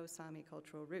have no Sami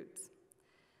cultural roots.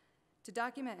 To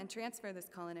document and transfer this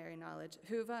culinary knowledge,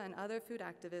 Huva and other food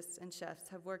activists and chefs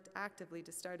have worked actively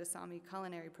to start a Sami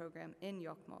culinary program in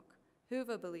Jokkmokk.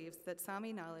 Huva believes that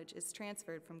Sami knowledge is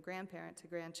transferred from grandparent to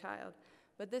grandchild,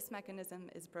 but this mechanism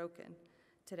is broken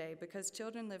today because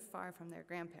children live far from their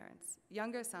grandparents.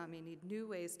 Younger Sami need new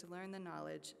ways to learn the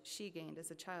knowledge she gained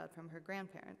as a child from her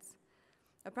grandparents.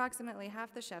 Approximately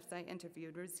half the chefs I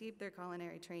interviewed received their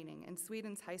culinary training in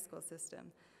Sweden's high school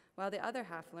system, while the other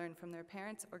half learned from their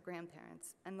parents or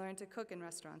grandparents and learned to cook in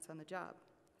restaurants on the job.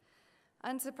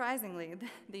 Unsurprisingly,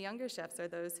 the younger chefs are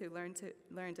those who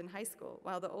learned in high school,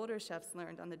 while the older chefs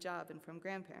learned on the job and from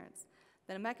grandparents.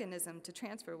 The mechanism to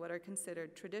transfer what are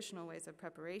considered traditional ways of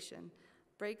preparation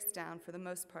breaks down for the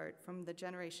most part from the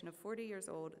generation of 40 years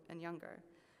old and younger.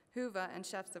 Huva and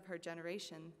chefs of her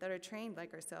generation that are trained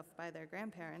like herself by their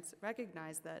grandparents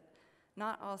recognize that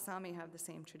not all Sami have the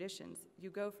same traditions. You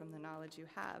go from the knowledge you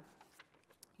have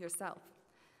yourself.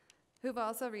 Huva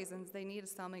also reasons they need a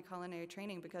Sami culinary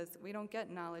training because we don't get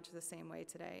knowledge the same way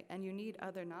today, and you need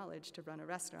other knowledge to run a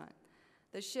restaurant.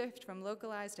 The shift from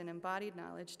localized and embodied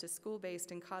knowledge to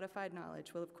school-based and codified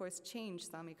knowledge will of course change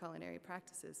Sami culinary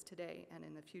practices today and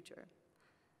in the future.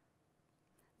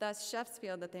 Thus, chefs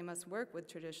feel that they must work with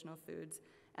traditional foods,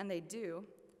 and they do.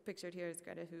 Pictured here is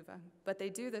Greta Huva, but they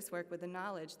do this work with the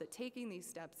knowledge that taking these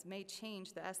steps may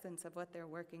change the essence of what they're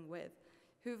working with.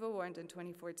 Huva warned in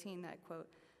 2014 that, quote,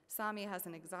 Sami has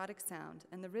an exotic sound,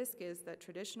 and the risk is that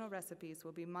traditional recipes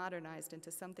will be modernized into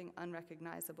something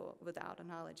unrecognizable without a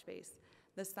knowledge base.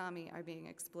 The Sami are being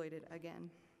exploited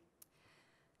again.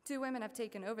 2 women have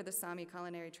taken over the Sami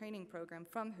culinary training program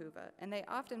from Huva, and they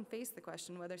often face the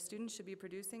question whether students should be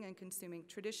producing and consuming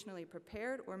traditionally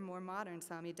prepared or more modern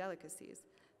Sami delicacies.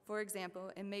 For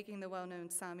example, in making the well-known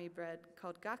Sami bread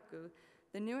called gakku,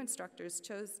 the new instructors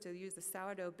chose to use a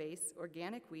sourdough base,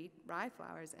 organic wheat, rye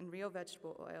flours, and real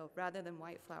vegetable oil rather than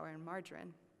white flour and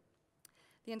margarine.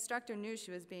 The instructor knew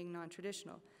she was being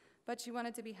non-traditional, but she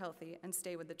wanted to be healthy and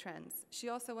stay with the trends. She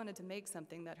also wanted to make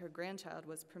something that her grandchild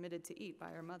was permitted to eat by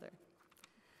her mother.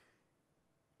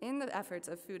 In the efforts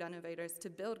of food innovators to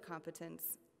build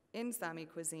competence in Sami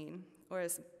cuisine, or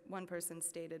as one person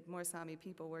stated, more Sami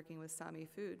people working with Sami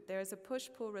food, there is a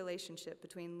push-pull relationship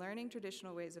between learning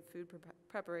traditional ways of food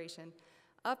preparation,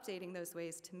 updating those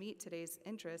ways to meet today's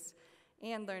interests,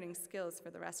 and learning skills for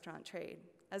the restaurant trade.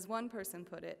 As one person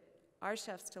put it, are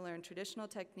chefs to learn traditional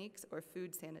techniques or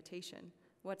food sanitation?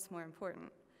 What's more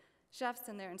important? Chefs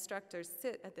and their instructors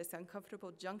sit at this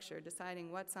uncomfortable juncture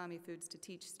deciding what Sami foods to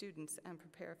teach students and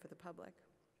prepare for the public.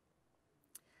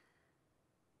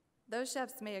 Though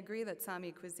chefs may agree that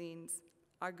Sami cuisines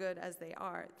are good as they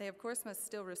are, they of course must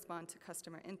still respond to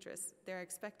customer interests, their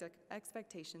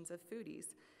expectations of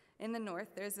foodies. In the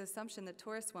North, there's the assumption that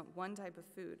tourists want one type of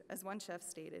food. As one chef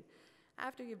stated,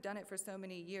 after you've done it for so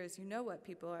many years, you know what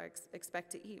people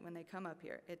expect to eat when they come up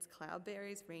here. It's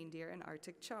cloudberries, reindeer, and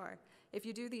Arctic char. If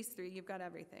you do these 3, you've got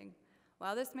everything.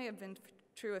 While this may have been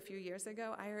true a few years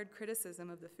ago, I heard criticism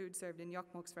of the food served in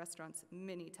Jokkmokk's restaurants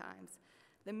many times.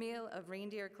 The meal of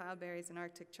reindeer, cloudberries, and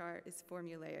Arctic char is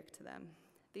formulaic to them.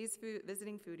 These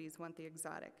visiting foodies want the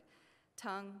exotic.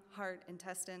 Tongue, heart,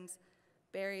 intestines,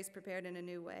 berries prepared in a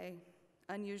new way,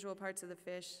 unusual parts of the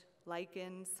fish,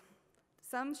 lichens.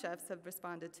 Some chefs have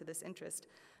responded to this interest,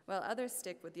 while others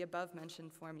stick with the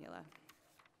above-mentioned formula.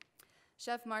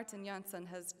 Chef Martin Jansson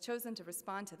has chosen to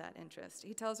respond to that interest.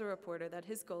 He tells a reporter that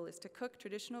his goal is to cook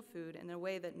traditional food in a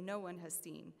way that no one has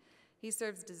seen. He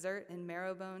serves dessert in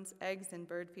marrow bones, eggs in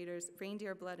bird feeders,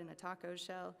 reindeer blood in a taco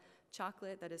shell,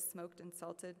 chocolate that is smoked and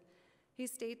salted. He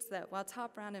states that while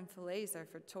top round and fillets are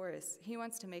for tourists, he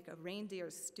wants to make a reindeer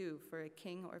stew for a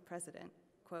king or president.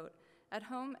 Quote, at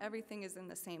home, everything is in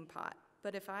the same pot.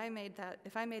 But if I made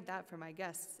that for my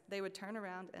guests, they would turn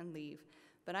around and leave.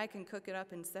 But I can cook it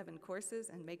up in 7 courses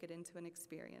and make it into an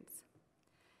experience.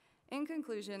 In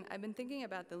conclusion, I've been thinking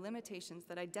about the limitations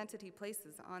that identity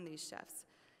places on these chefs.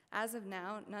 As of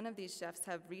now, none of these chefs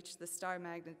have reached the star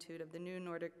magnitude of the new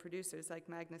Nordic producers like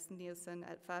Magnus Nielsen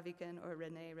at Faviken or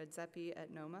René Redzepi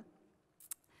at Noma.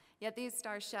 Yet these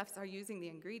star chefs are using the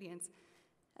ingredients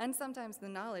and sometimes the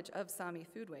knowledge of Sami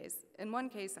foodways. In one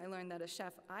case, I learned that a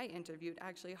chef I interviewed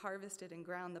actually harvested and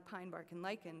ground the pine bark and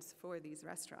lichens for these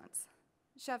restaurants.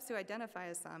 Chefs who identify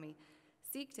as Sami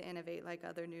seek to innovate like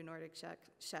other new Nordic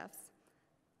chefs,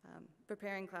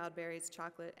 preparing cloudberries,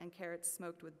 chocolate, and carrots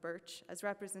smoked with birch as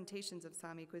representations of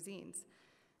Sami cuisines.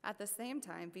 At the same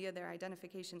time, via their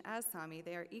identification as Sami,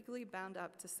 they are equally bound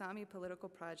up to Sami political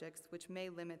projects which may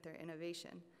limit their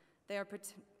innovation. They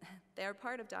are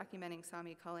part of documenting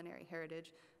Sami culinary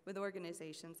heritage with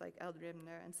organizations like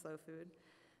Eldrimner and Slow Food.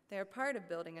 They are part of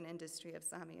building an industry of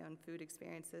Sami-owned food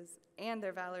experiences, and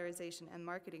their valorization and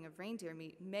marketing of reindeer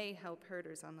meat may help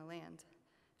herders on the land.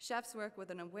 Chefs work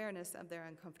with an awareness of their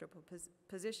uncomfortable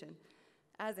position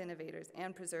as innovators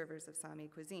and preservers of Sami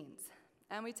cuisines.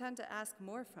 And we tend to ask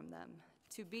more from them,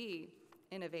 to be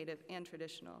innovative and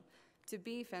traditional, to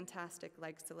be fantastic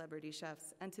like celebrity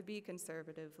chefs, and to be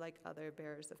conservative like other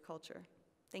bearers of culture.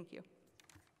 Thank you.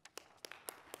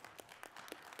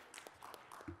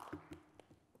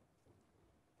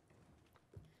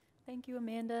 Thank you,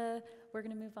 Amanda. We're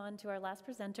going to move on to our last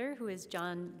presenter, who is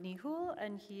John Nihul,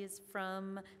 and he is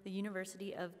from the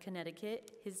University of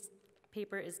Connecticut. His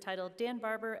paper is titled Dan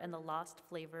Barber and the Lost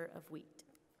Flavor of Wheat.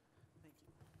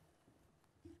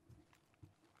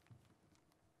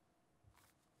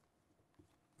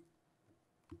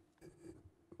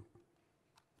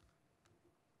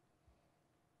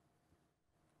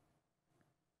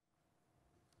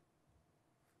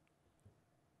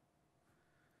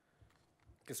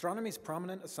 Gastronomy's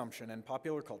prominent assumption in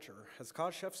popular culture has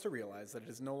caused chefs to realize that it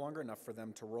is no longer enough for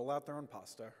them to roll out their own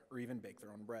pasta or even bake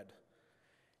their own bread.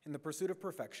 In the pursuit of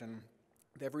perfection,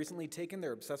 they have recently taken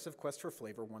their obsessive quest for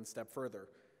flavor one step further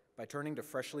by turning to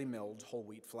freshly milled whole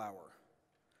wheat flour.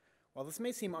 While this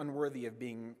may seem unworthy of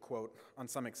being, quote, on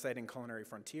some exciting culinary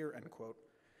frontier, end quote,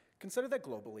 consider that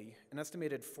globally, an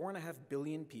estimated 4.5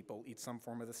 billion people eat some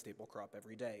form of the staple crop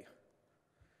every day.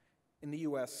 In the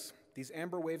US, these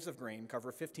amber waves of grain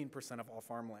cover 15% of all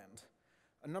farmland,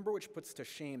 a number which puts to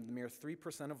shame the mere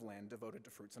 3% of land devoted to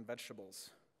fruits and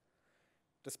vegetables.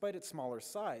 Despite its smaller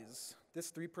size,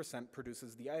 this 3%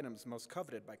 produces the items most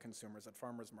coveted by consumers at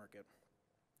farmers' market.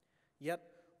 Yet,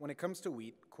 when it comes to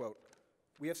wheat, quote,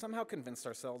 we have somehow convinced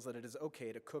ourselves that it is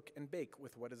okay to cook and bake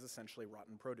with what is essentially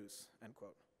rotten produce, end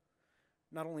quote.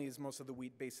 Not only is most of the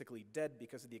wheat basically dead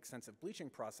because of the extensive bleaching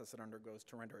process it undergoes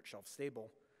to render it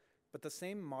shelf-stable, but the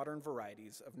same modern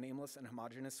varieties of nameless and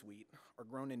homogeneous wheat are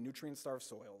grown in nutrient-starved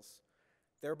soils,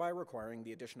 thereby requiring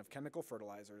the addition of chemical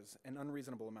fertilizers and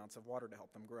unreasonable amounts of water to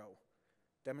help them grow,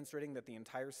 demonstrating that the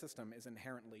entire system is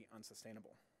inherently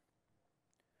unsustainable.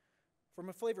 From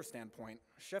a flavor standpoint,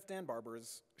 Chef Dan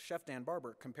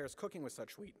Barber compares cooking with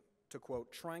such wheat to,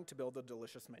 quote, trying to build a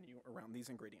delicious menu around these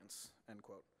ingredients, end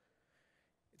quote.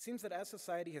 It seems that as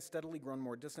society has steadily grown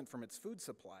more distant from its food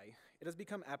supply, it has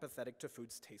become apathetic to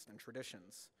food's taste and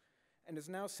traditions, and is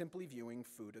now simply viewing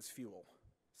food as fuel,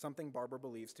 something Barber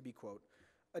believes to be, quote,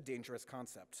 a dangerous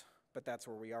concept, but that's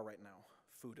where we are right now,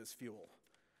 food as fuel.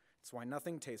 It's why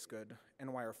nothing tastes good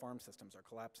and why our farm systems are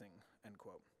collapsing, end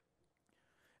quote.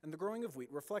 And the growing of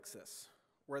wheat reflects this.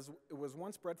 Whereas it was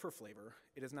once bred for flavor,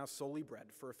 it is now solely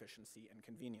bred for efficiency and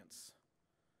convenience.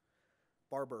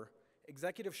 Barber,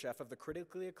 executive chef of the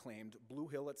critically acclaimed Blue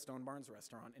Hill at Stone Barns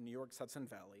restaurant in New York's Hudson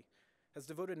Valley, has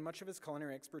devoted much of his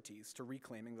culinary expertise to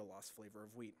reclaiming the lost flavor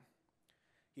of wheat.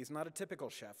 He's not a typical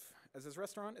chef, as his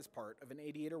restaurant is part of an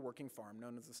 80-acre working farm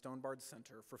known as the Stone Barns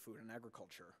Center for Food and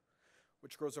Agriculture,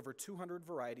 which grows over 200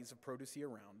 varieties of produce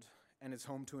year-round and is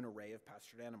home to an array of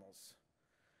pastured animals.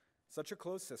 Such a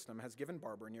closed system has given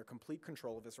Barber near complete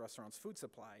control of his restaurant's food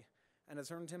supply and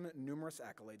has earned him numerous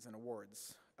accolades and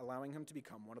awards, allowing him to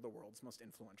become one of the world's most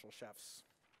influential chefs.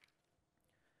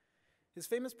 His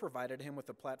fame has provided him with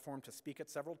a platform to speak at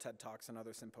several TED Talks and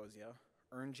other symposia,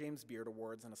 earn James Beard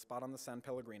Awards and a spot on the San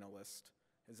Pellegrino list,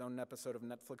 his own episode of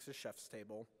Netflix's Chef's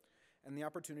Table, and the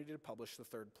opportunity to publish The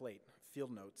Third Plate,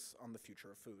 Field Notes on the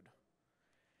Future of Food.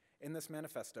 In this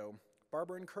manifesto,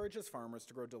 Barber encourages farmers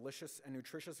to grow delicious and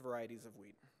nutritious varieties of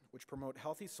wheat, which promote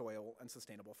healthy soil and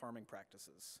sustainable farming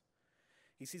practices.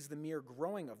 He sees the mere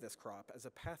growing of this crop as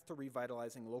a path to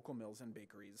revitalizing local mills and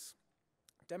bakeries,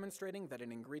 demonstrating that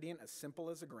an ingredient as simple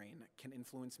as a grain can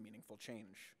influence meaningful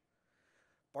change.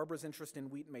 Barber's interest in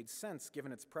wheat made sense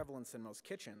given its prevalence in most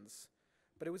kitchens,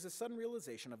 but it was a sudden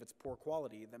realization of its poor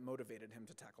quality that motivated him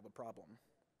to tackle the problem.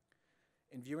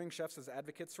 In viewing chefs as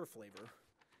advocates for flavor,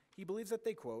 he believes that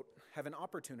they, quote, have an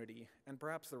opportunity and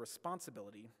perhaps the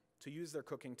responsibility to use their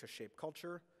cooking to shape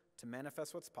culture, to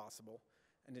manifest what's possible,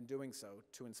 and in doing so,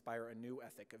 to inspire a new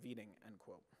ethic of eating, end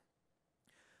quote.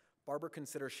 Barber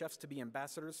considers chefs to be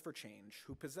ambassadors for change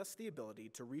who possess the ability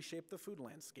to reshape the food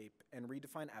landscape and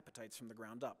redefine appetites from the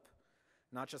ground up,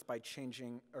 not just by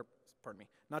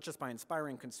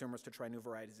inspiring consumers to try new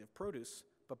varieties of produce,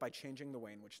 but by changing the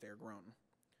way in which they are grown.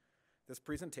 This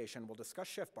presentation will discuss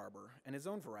Chef Barber and his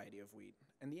own variety of wheat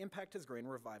and the impact his grain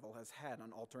revival has had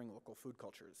on altering local food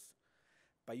cultures.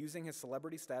 By using his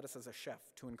celebrity status as a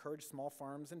chef to encourage small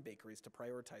farms and bakeries to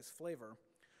prioritize flavor,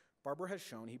 Barber has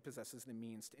shown he possesses the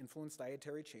means to influence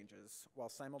dietary changes while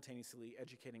simultaneously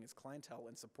educating his clientele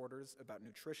and supporters about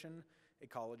nutrition,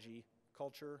 ecology,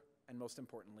 culture, and most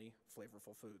importantly,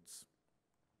 flavorful foods.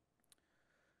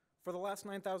 For the last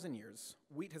 9,000 years,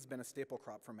 wheat has been a staple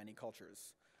crop for many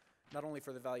cultures, not only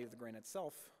for the value of the grain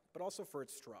itself, but also for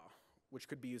its straw, which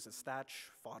could be used as thatch,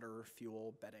 fodder,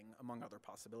 fuel, bedding, among other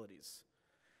possibilities.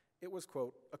 It was,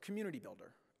 quote, a community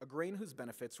builder, a grain whose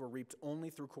benefits were reaped only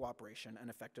through cooperation and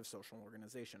effective social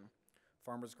organization.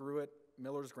 Farmers grew it,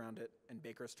 millers ground it, and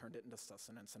bakers turned it into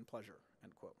sustenance and pleasure,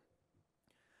 end quote.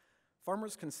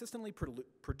 Farmers consistently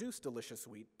produced delicious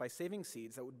wheat by saving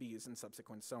seeds that would be used in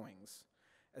subsequent sowings,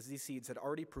 as these seeds had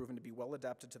already proven to be well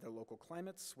adapted to their local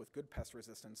climates with good pest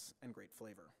resistance and great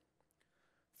flavor.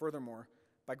 Furthermore,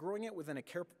 by growing it within a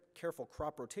careful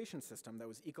crop rotation system that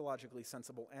was ecologically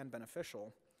sensible and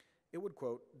beneficial, it would,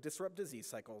 quote, disrupt disease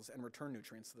cycles and return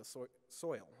nutrients to the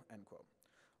soil, end quote,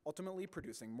 ultimately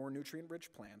producing more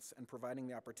nutrient-rich plants and providing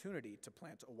the opportunity to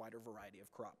plant a wider variety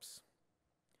of crops.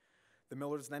 The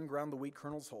millers then ground the wheat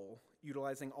kernels whole,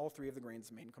 utilizing all three of the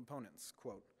grain's main components,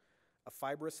 quote, a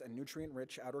fibrous and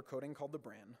nutrient-rich outer coating called the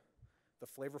bran, the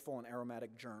flavorful and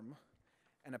aromatic germ,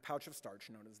 and a pouch of starch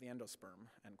known as the endosperm,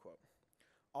 end quote,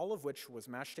 all of which was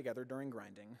mashed together during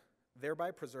grinding, thereby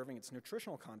preserving its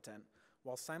nutritional content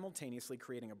while simultaneously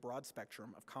creating a broad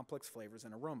spectrum of complex flavors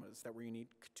and aromas that were unique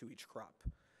to each crop,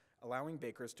 allowing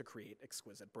bakers to create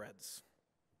exquisite breads.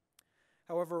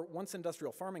 However, once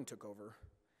industrial farming took over,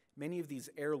 many of these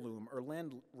heirloom or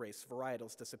landrace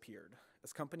varietals disappeared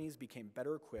as companies became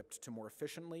better equipped to more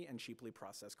efficiently and cheaply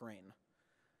process grain.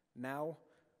 Now,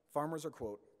 farmers are,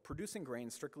 quote, producing grain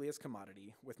strictly as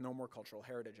commodity with no more cultural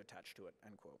heritage attached to it,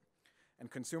 end quote. And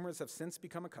consumers have since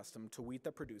become accustomed to wheat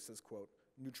that produces, quote,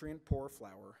 nutrient-poor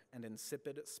flour and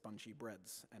insipid, spongy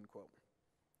breads, end quote.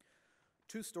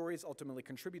 Two stories ultimately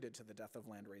contributed to the death of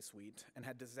landrace wheat and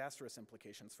had disastrous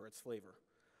implications for its flavor.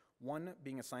 One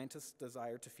being a scientist's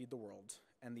desire to feed the world,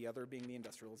 and the other being the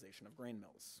industrialization of grain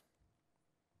mills.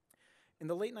 In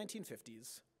the late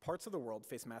 1950s, parts of the world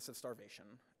faced massive starvation,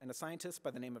 and a scientist by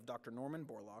the name of Dr. Norman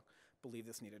Borlaug believed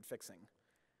this needed fixing.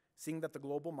 Seeing that the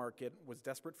global market was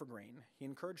desperate for grain, he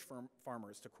encouraged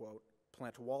farmers to, quote,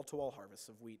 plant wall-to-wall harvests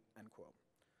of wheat, end quote.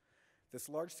 This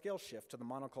large-scale shift to the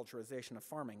monoculturization of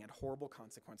farming had horrible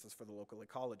consequences for the local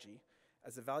ecology.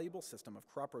 As a valuable system of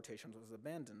crop rotations was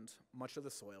abandoned, much of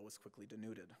the soil was quickly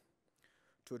denuded.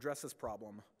 To address this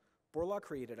problem, Borlaug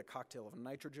created a cocktail of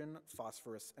nitrogen,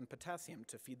 phosphorus, and potassium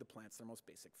to feed the plants their most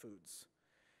basic foods.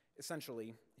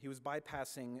 Essentially, he was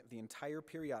bypassing the entire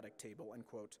periodic table and,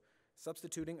 quote,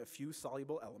 substituting a few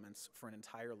soluble elements for an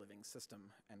entire living system,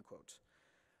 end quote.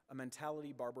 A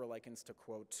mentality Barber likens to,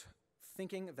 quote,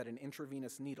 thinking that an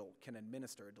intravenous needle can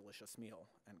administer a delicious meal,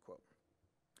 end quote.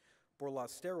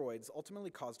 Borlaug's steroids ultimately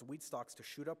caused wheat stalks to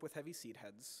shoot up with heavy seed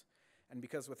heads, and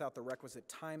because without the requisite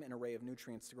time and array of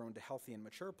nutrients to grow into healthy and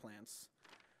mature plants,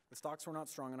 the stalks were not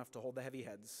strong enough to hold the heavy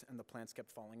heads, and the plants kept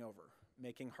falling over,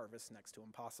 making harvest next to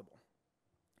impossible.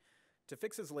 To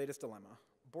fix his latest dilemma,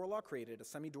 Borlaug created a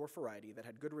semi-dwarf variety that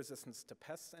had good resistance to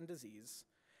pests and disease,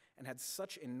 and had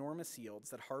such enormous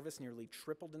yields that harvest nearly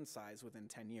tripled in size within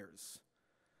 10 years.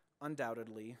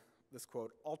 Undoubtedly, this,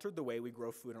 quote, altered the way we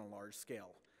grow food on a large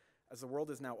scale, as the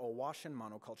world is now awash in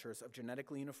monocultures of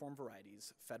genetically uniform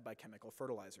varieties fed by chemical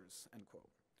fertilizers, end quote.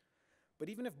 But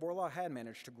even if Borlaug had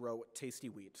managed to grow tasty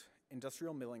wheat,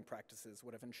 industrial milling practices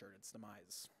would have ensured its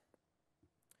demise.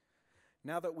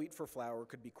 Now that wheat for flour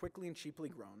could be quickly and cheaply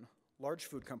grown, large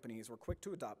food companies were quick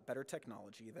to adopt better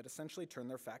technology that essentially turned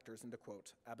their factors into,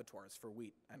 quote, abattoirs for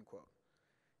wheat, end quote.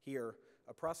 Here,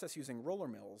 a process using roller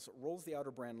mills rolls the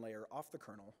outer bran layer off the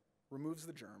kernel, removes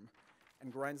the germ,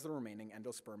 and grinds the remaining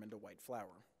endosperm into white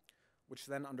flour, which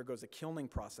then undergoes a kilning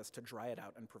process to dry it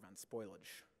out and prevent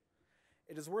spoilage.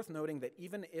 It is worth noting that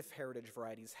even if heritage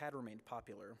varieties had remained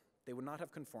popular, they would not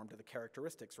have conformed to the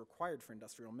characteristics required for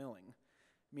industrial milling,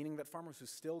 meaning that farmers who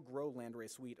still grow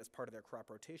landrace wheat as part of their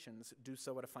crop rotations do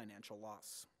so at a financial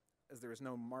loss. As there is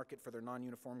no market for their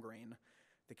non-uniform grain,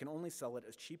 they can only sell it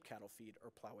as cheap cattle feed or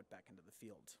plow it back into the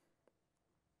field.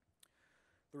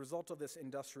 The result of this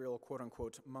industrial,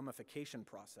 quote-unquote, mummification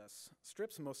process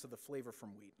strips most of the flavor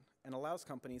from wheat and allows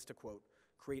companies to, quote,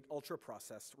 create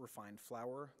ultra-processed, refined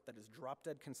flour that is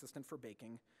drop-dead consistent for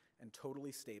baking and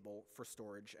totally stable for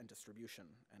storage and distribution,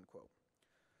 end quote.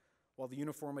 While the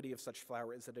uniformity of such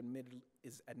flour is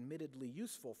admittedly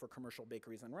useful for commercial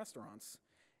bakeries and restaurants,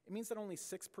 it means that only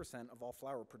 6% of all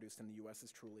flour produced in the US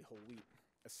is truly whole wheat,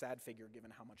 a sad figure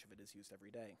given how much of it is used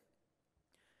every day.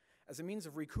 As a means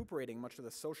of recuperating much of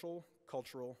the social,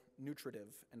 cultural,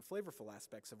 nutritive, and flavorful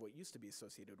aspects of what used to be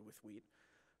associated with wheat,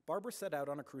 Barber set out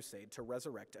on a crusade to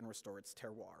resurrect and restore its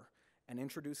terroir and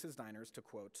introduce his diners to,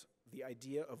 quote, the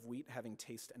idea of wheat having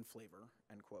taste and flavor,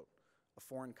 end quote, a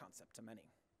foreign concept to many.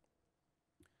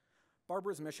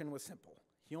 Barber's mission was simple.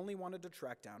 He only wanted to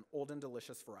track down old and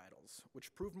delicious varietals,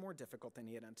 which proved more difficult than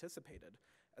he had anticipated,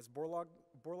 as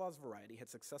Borla's variety had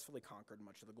successfully conquered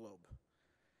much of the globe.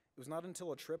 It was not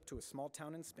until a trip to a small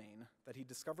town in Spain that he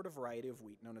discovered a variety of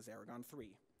wheat known as Aragon III,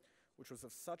 which was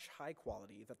of such high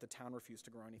quality that the town refused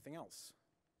to grow anything else,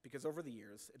 because over the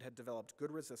years it had developed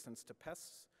good resistance to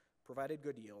pests, provided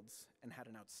good yields, and had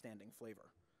an outstanding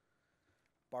flavor.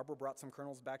 Barber brought some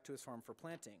kernels back to his farm for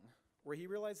planting, where he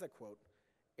realized that, quote,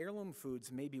 heirloom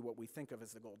foods may be what we think of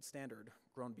as the gold standard,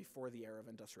 grown before the era of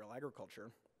industrial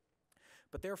agriculture,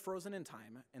 but they're frozen in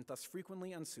time and thus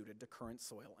frequently unsuited to current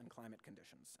soil and climate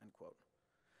conditions, end quote.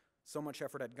 So much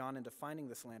effort had gone into finding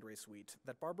this landrace wheat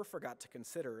that Barber forgot to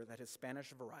consider that his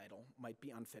Spanish varietal might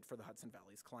be unfit for the Hudson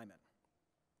Valley's climate.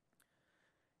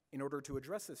 In order to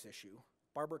address this issue,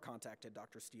 Barber contacted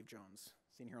Dr. Steve Jones,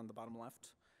 seen here on the bottom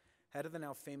left, head of the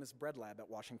now famous bread lab at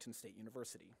Washington State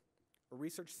University, a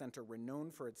research center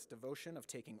renowned for its devotion of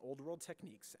taking old world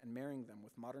techniques and marrying them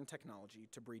with modern technology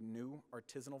to breed new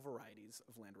artisanal varieties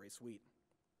of landrace wheat.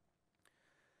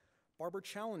 Barber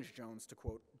challenged Jones to,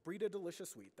 quote, breed a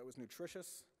delicious wheat that was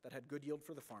nutritious, that had good yield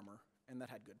for the farmer, and that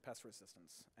had good pest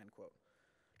resistance, end quote.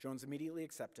 Jones immediately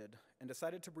accepted and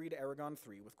decided to breed Aragon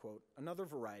III with, quote, another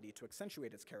variety to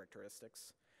accentuate its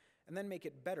characteristics, and then make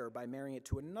it better by marrying it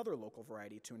to another local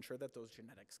variety to ensure that those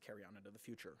genetics carry on into the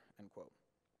future, end quote.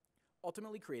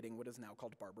 Ultimately creating what is now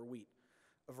called Barber wheat,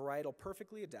 a varietal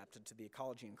perfectly adapted to the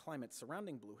ecology and climate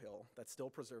surrounding Blue Hill that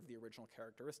still preserve the original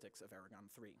characteristics of Aragon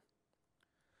III.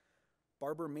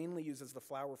 Barber mainly uses the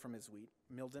flour from his wheat,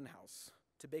 milled in-house,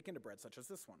 to bake into bread such as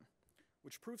this one,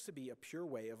 which proves to be a pure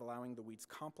way of allowing the wheat's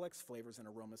complex flavors and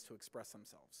aromas to express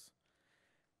themselves.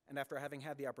 And after having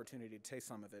had the opportunity to taste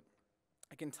some of it,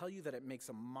 I can tell you that it makes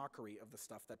a mockery of the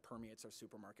stuff that permeates our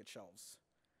supermarket shelves.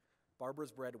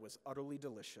 Barber's bread was utterly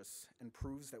delicious and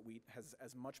proves that wheat has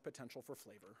as much potential for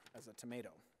flavor as a tomato.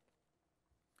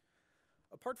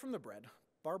 Apart from the bread,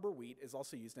 Barber wheat is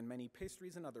also used in many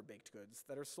pastries and other baked goods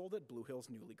that are sold at Blue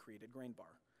Hill's newly created grain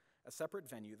bar, a separate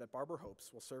venue that Barber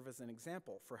hopes will serve as an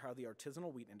example for how the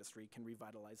artisanal wheat industry can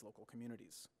revitalize local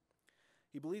communities.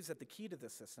 He believes that the key to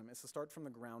this system is to start from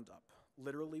the ground up,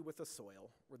 literally with the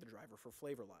soil where the driver for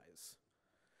flavor lies.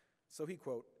 So he,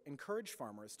 quote, encouraged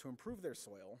farmers to improve their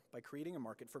soil by creating a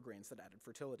market for grains that added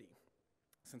fertility.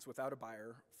 Since without a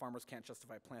buyer, farmers can't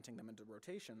justify planting them into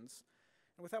rotations,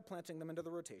 and without planting them into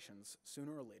the rotations,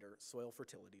 sooner or later, soil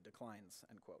fertility declines,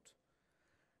 end quote.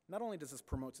 Not only does this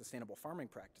promote sustainable farming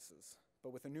practices,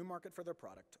 but with a new market for their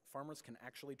product, farmers can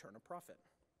actually turn a profit.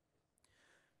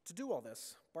 To do all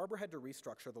this, Barber had to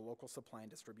restructure the local supply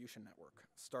and distribution network,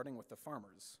 starting with the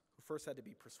farmers, who first had to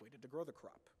be persuaded to grow the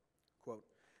crop. Quote,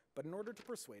 but in order to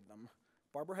persuade them,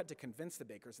 Barber had to convince the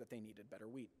bakers that they needed better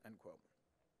wheat, end quote,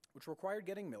 which required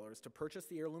getting millers to purchase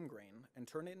the heirloom grain and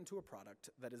turn it into a product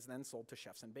that is then sold to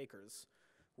chefs and bakers,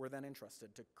 who are then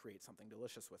entrusted to create something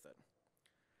delicious with it.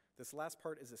 This last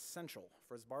part is essential,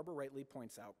 for as Barber rightly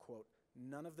points out, quote,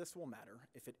 none of this will matter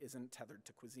if it isn't tethered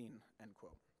to cuisine, end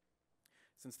quote.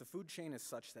 Since the food chain is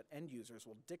such that end users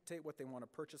will dictate what they want to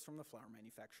purchase from the flour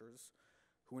manufacturers,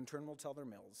 who in turn will tell their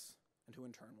mills, and who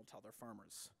in turn will tell their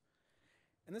farmers.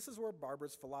 And this is where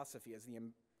Barber's philosophy as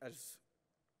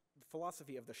the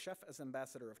philosophy of the chef as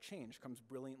ambassador of change comes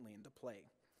brilliantly into play,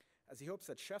 as he hopes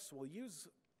that chefs will use,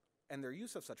 and their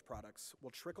use of such products will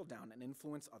trickle down and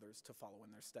influence others to follow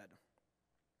in their stead.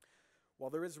 While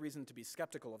there is reason to be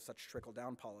skeptical of such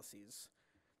trickle-down policies,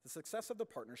 the success of the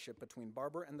partnership between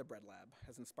Barber and the Bread Lab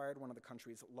has inspired one of the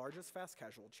country's largest fast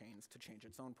casual chains to change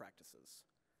its own practices.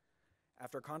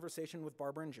 After a conversation with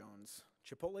Barber and Jones,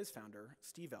 Chipotle's founder,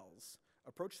 Steve Ells,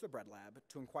 approached the Bread Lab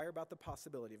to inquire about the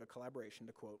possibility of a collaboration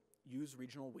to, quote, use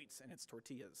regional wheats in its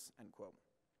tortillas, end quote.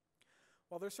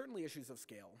 While there are certainly issues of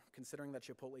scale, considering that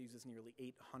Chipotle uses nearly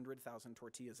 800,000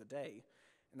 tortillas a day,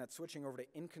 and that switching over to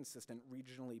inconsistent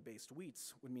regionally based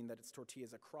wheats would mean that its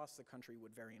tortillas across the country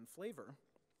would vary in flavor,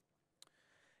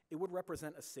 it would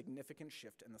represent a significant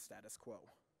shift in the status quo.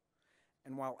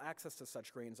 And while access to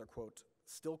such grains are, quote,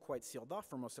 still quite sealed off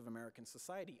for most of American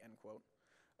society, end quote,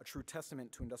 a true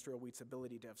testament to industrial wheat's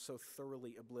ability to have so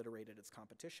thoroughly obliterated its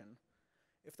competition,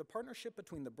 if the partnership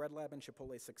between the Bread Lab and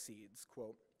Chipotle succeeds,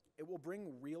 quote, it will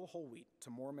bring real whole wheat to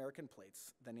more American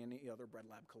plates than any other Bread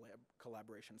Lab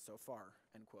collaboration so far,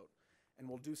 end quote, and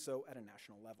will do so at a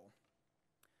national level.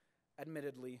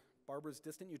 Admittedly, Barber's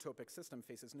distant utopic system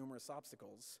faces numerous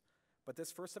obstacles, but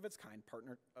this first of its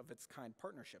kind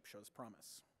partnership shows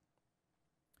promise.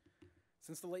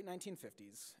 Since the late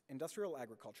 1950s, industrial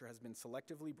agriculture has been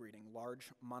selectively breeding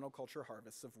large monoculture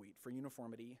harvests of wheat for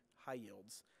uniformity, high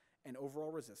yields, and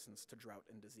overall resistance to drought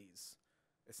and disease,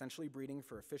 essentially breeding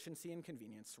for efficiency and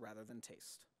convenience rather than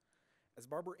taste. As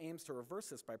Barber aims to reverse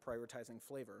this by prioritizing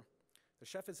flavor, the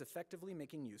chef is effectively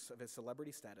making use of his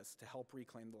celebrity status to help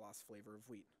reclaim the lost flavor of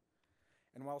wheat.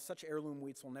 And while such heirloom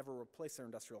wheats will never replace their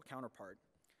industrial counterpart,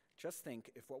 just think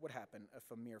if what would happen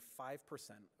if a mere 5%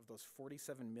 of those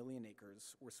 47 million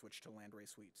acres were switched to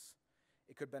landrace wheats.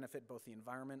 It could benefit both the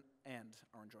environment and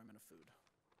our enjoyment of food.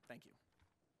 Thank you.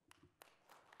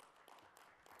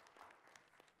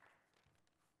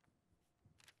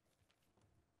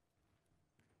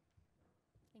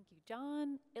 Thank you,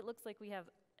 John. It looks like we have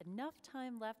enough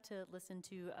time left to listen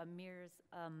to Amir's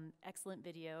excellent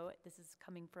video. This is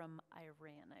coming from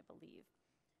Iran, I believe.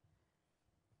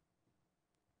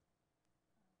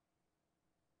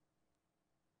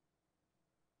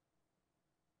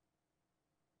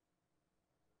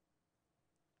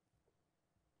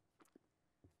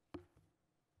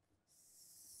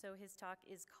 So his talk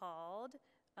is called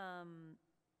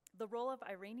The Role of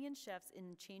Iranian Chefs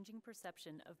in Changing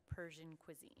Perception of Persian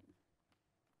Cuisine.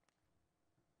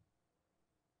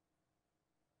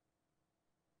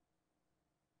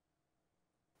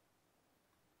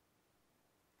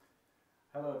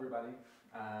 Hello everybody,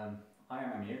 I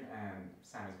am Amir and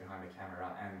Sam is behind the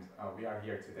camera, and we are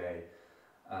here today.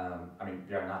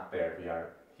 We are not there, we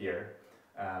are here.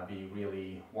 We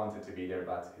really wanted to be there,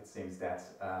 but it seems that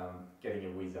getting a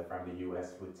visa from the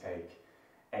US would take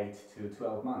 8 to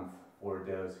 12 months for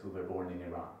those who were born in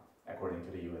Iran, according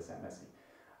to the US Embassy.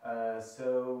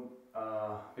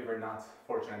 We were not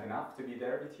fortunate enough to be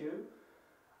there with you,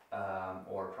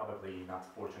 or probably not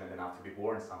fortunate enough to be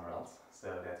born somewhere else,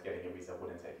 so that getting a visa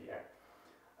wouldn't take a year.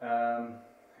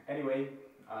 Anyway,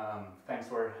 thanks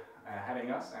for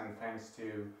having us, and thanks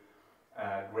to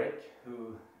Greg,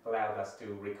 who allowed us to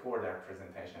record our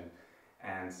presentation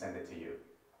and send it to you.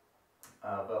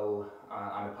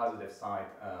 On the positive side,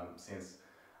 since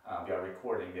we are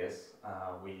recording this,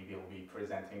 we will be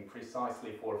presenting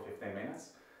precisely for 15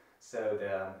 minutes, so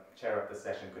the chair of the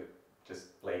session could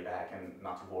just lay back and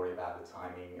not to worry about the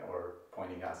timing or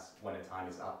pointing us when the time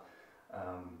is up,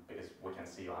 because we can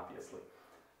see you obviously.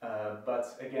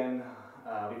 But again,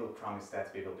 we will promise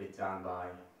that we will be done by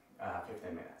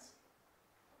 15 minutes.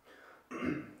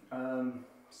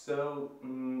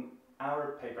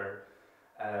 Our paper,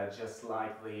 just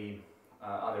like the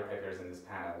other papers in this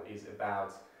panel, is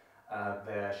about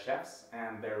the chefs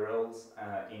and their roles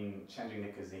in changing the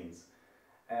cuisines.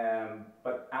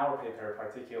 But our paper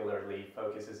particularly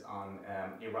focuses on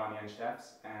Iranian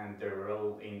chefs and their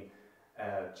role in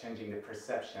changing the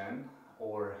perception,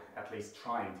 or at least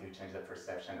trying to change the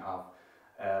perception of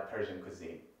Persian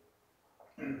cuisine.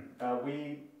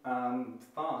 We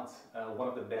thought one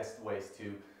of the best ways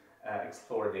to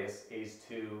explore this is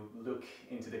to look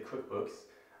into the cookbooks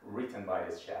written by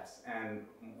these chefs. And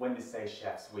when we say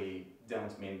chefs, we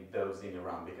don't mean those in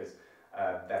Iran, because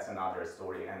that's another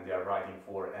story, and they are writing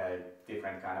for a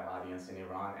different kind of audience in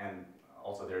Iran, and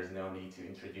also there is no need to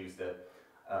introduce the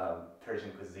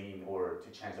Persian cuisine or to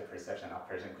change the perception of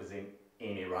Persian cuisine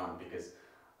in Iran, because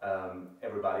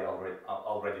everybody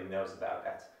already knows about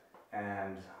that,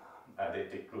 and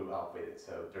they grew up with it,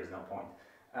 so there's no point.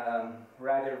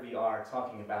 Rather, we are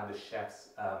talking about the chefs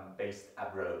based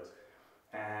abroad,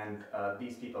 and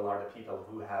these people are the people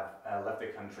who have left the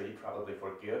country, probably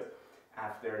for good,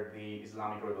 after the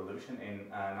Islamic Revolution in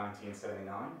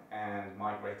 1979, and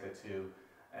migrated to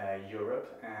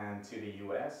Europe and to the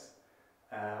US,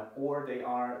 or they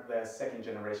are the second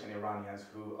generation Iranians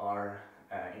who are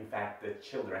in fact the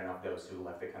children of those who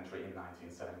left the country in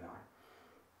 1979.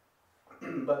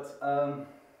 But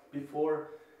before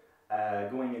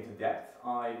going into depth,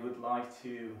 I would like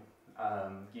to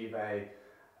give a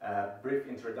brief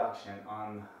introduction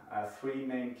on three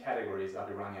main categories of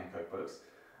Iranian cookbooks,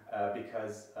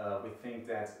 because we think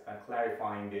that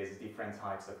clarifying these different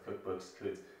types of cookbooks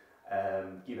could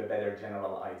give a better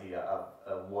general idea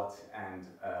of what and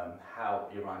how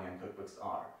Iranian cookbooks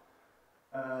are.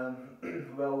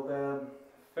 The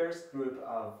first group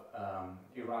of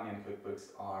Iranian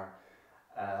cookbooks are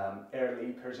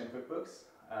early Persian cookbooks,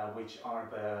 which are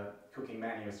the cooking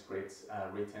manuscripts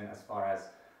written as far as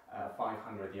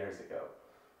 500 years ago.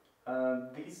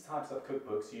 These types of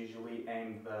cookbooks usually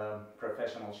aim the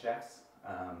professional chefs,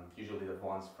 usually the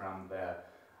ones from the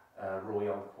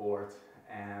royal court,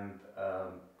 and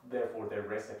therefore their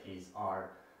recipes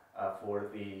are for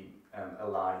the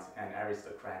elite and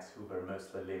aristocrats who were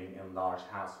mostly living in large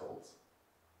households.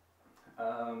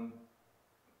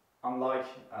 Unlike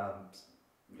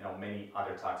many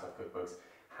other types of cookbooks,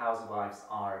 housewives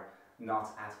are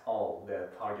not at all the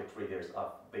target readers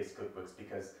of these cookbooks,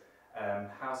 because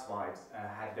housewives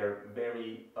had their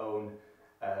very own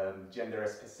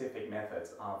gender-specific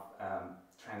methods of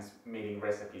transmitting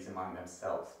recipes among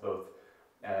themselves, both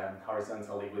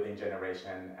horizontally within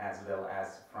generation as well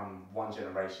as from one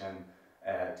generation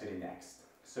to the next.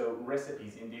 So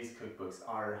recipes in these cookbooks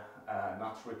are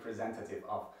not representative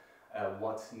of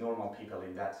what normal people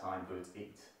in that time would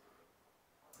eat.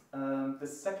 The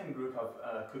second group of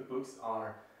cookbooks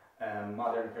are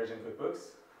modern Persian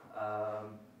cookbooks.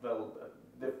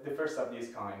 The first of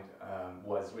this kind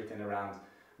was written around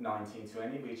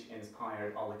 1920, which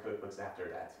inspired all the cookbooks after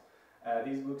that.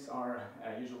 These books are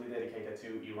usually dedicated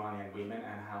to Iranian women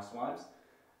and housewives,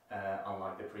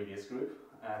 unlike the previous group,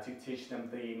 to teach them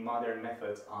the modern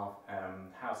methods of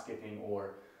housekeeping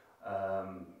or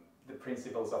the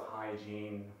principles of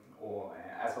hygiene, or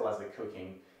as well as the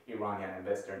cooking Iranian and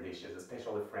Western dishes,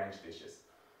 especially French dishes.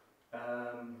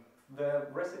 The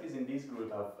recipes in this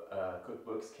group of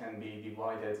cookbooks can be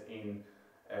divided in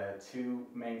two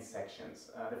main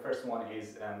sections. The first one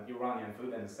is Iranian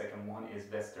food, and the second one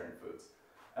is Western foods.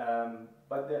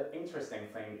 But the interesting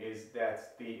thing is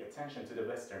that the attention to the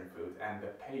Western food and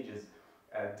the pages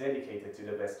dedicated to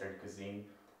the Western cuisine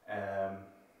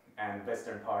and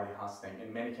Western party hosting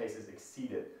in many cases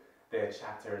exceeded the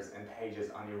chapters and pages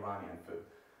on Iranian food.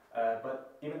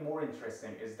 But even more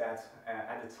interesting is that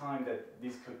at the time that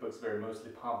these cookbooks were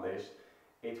mostly published,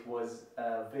 it was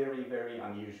very, very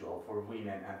unusual for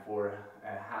women and for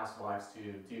housewives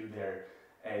to do their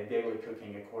daily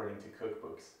cooking according to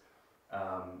cookbooks,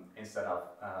 instead of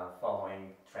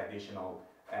following traditional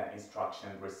instruction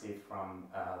received from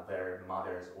their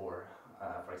mothers or,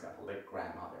 for example, their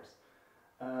grandmothers.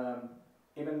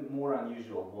 Even more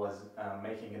unusual was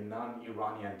making a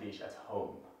non-Iranian dish at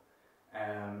home.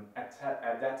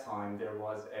 At that time, there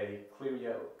was a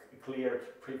clear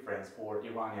preference for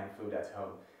Iranian food at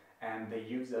home, and the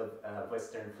use of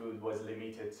Western food was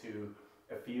limited to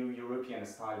a few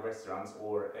European-style restaurants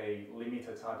or a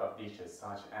limited type of dishes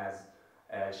such as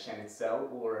schnitzel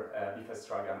or beef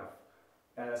stroganoff.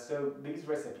 So these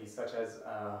recipes, such as,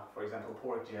 for example,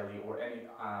 pork jelly or any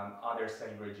other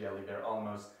savory jelly, were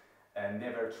almost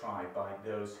never tried by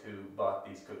those who bought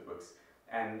these cookbooks.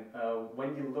 And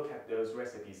when you look at those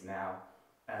recipes now,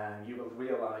 you will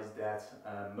realize that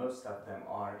most of them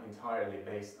are entirely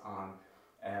based on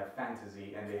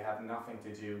fantasy, and they have nothing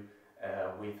to do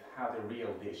with how the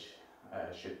real dish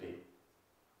should be.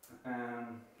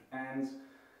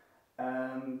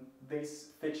 This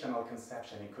fictional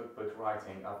conception in cookbook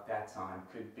writing of that time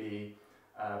could be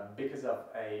because of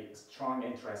a strong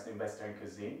interest in Western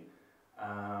cuisine.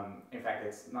 In fact,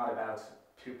 it's not about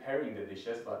preparing the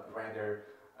dishes, but rather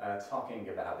talking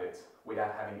about it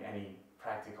without having any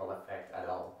practical effect at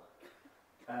all.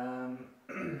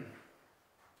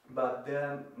 But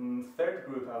the third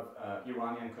group of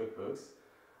Iranian cookbooks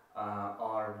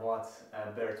are what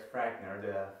Bert Fragner,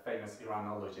 the famous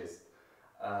Iranologist,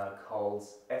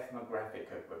 calls ethnographic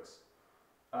cookbooks.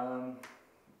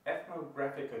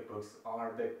 Ethnographic cookbooks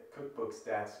are the cookbooks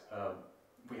that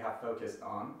we have focused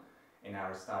on in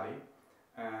our study,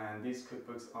 and these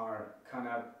cookbooks are kind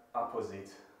of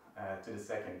opposite to the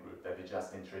second group that we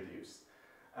just introduced.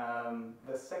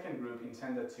 The second group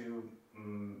intended to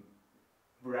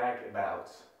brag about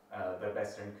the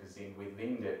Western cuisine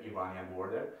within the Iranian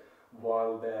border,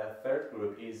 while the third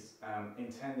group is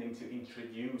intending to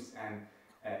introduce and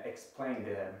explain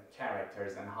the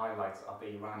characters and highlights of the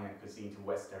Iranian cuisine to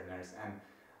Westerners, and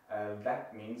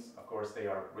that means, of course, they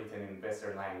are written in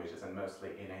Western languages and mostly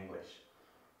in English.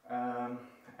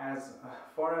 As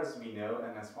far as we know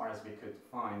and as far as we could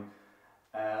find,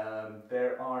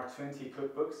 there are 20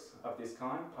 cookbooks of this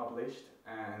kind published,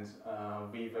 and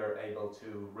we were able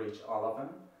to reach all of them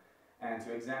and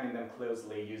to examine them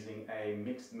closely using a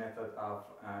mixed method of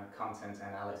content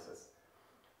analysis.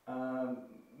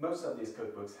 Most of these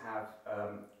cookbooks have,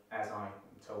 as I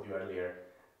told you earlier,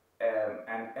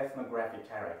 an ethnographic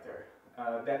character.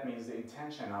 That means the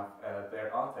intention of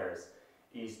their authors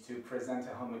is to present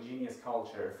a homogeneous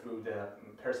culture through the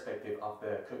perspective of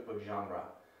the cookbook genre.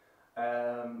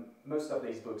 Most of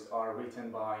these books are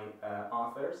written by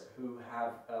authors who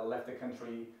have left the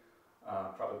country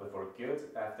probably for good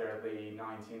after the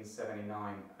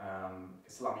 1979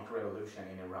 Islamic Revolution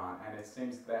in Iran, and it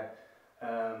seems that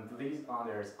these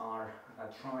authors are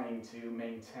trying to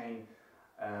maintain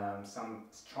some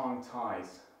strong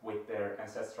ties with their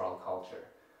ancestral culture.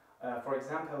 For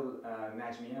example,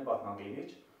 Najmiye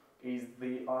Batmangelic is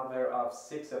the author of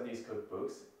 6 of these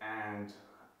cookbooks, and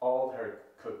all her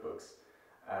cookbooks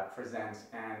present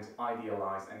an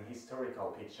idealized and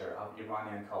historical picture of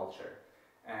Iranian culture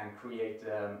and create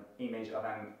the image of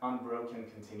an unbroken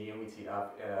continuity of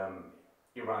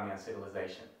Iranian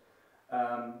civilization.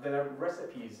 The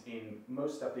recipes in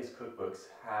most of these cookbooks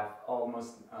have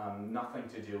almost nothing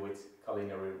to do with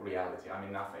culinary reality, I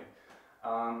mean nothing.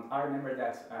 I remember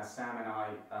that Sam and I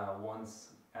once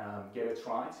gave a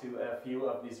try to a few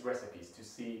of these recipes to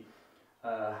see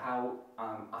how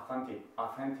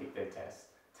authentic they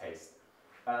taste.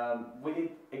 We did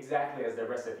exactly as the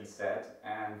recipe said,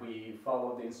 and we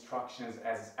followed the instructions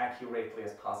as accurately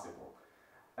as possible.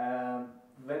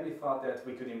 Then we thought that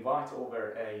we could invite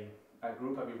over a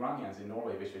group of Iranians in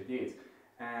Norway, which we did,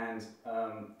 and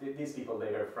these people,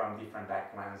 they were from different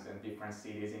backgrounds and different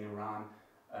cities in Iran.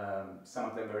 Some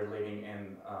of them were living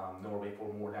in Norway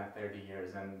for more than 30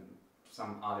 years, and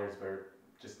some others were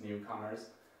just newcomers.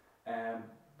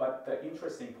 But the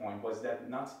interesting point was that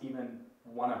not even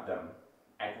one of them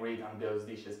agreed on those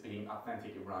dishes being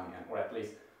authentic Iranian, or at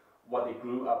least what they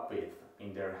grew up with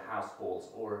in their households,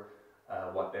 or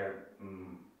what their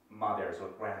mothers or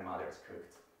grandmothers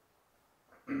cooked.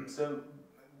 So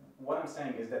what I'm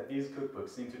saying is that these cookbooks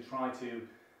seem to try to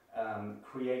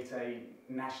create a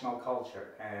national culture,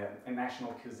 a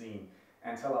national cuisine,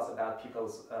 and tell us about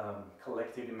people's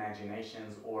collective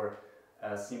imaginations or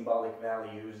symbolic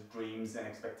values, dreams and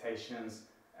expectations,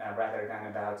 rather than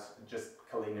about just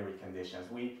culinary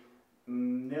conditions. We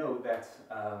know that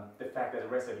the fact that a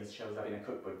recipe shows up in a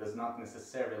cookbook does not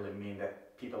necessarily mean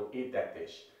that people eat that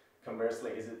dish.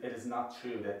 Conversely, it is not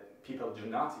true that people do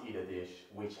not eat a dish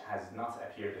which has not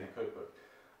appeared in a cookbook.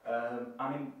 I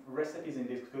mean, recipes in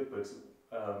these cookbooks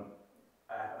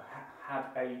have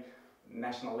a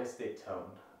nationalistic tone.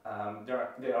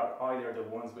 They are either the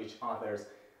ones which others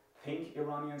think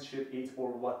Iranians should eat,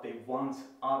 or what they want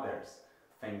others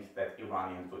think that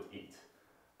Iranians would eat.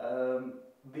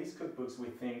 These cookbooks, we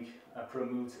think,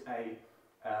 promote a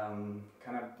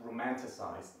kind of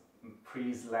romanticized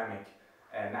pre-Islamic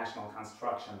national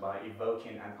construction by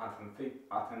evoking an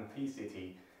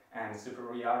authenticity and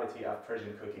superiority of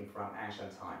Persian cooking from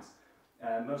ancient times.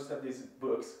 Most of these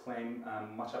books claim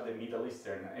much of the Middle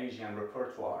Eastern Asian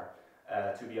repertoire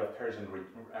to be of Persian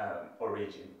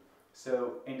origin.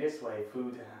 So in this way,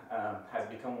 food has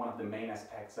become one of the main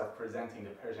aspects of presenting the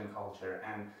Persian culture,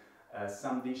 and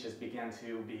some dishes began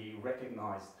to be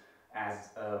recognized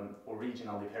as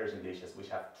originally Persian dishes, which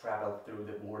have traveled through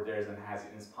the borders and has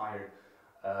inspired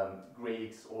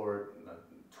Greeks or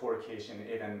Turkish and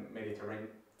even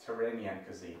Mediterranean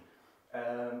cuisine.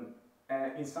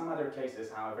 In some other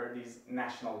cases, however, these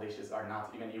national dishes are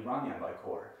not even Iranian by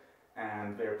core,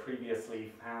 and they're previously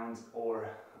found or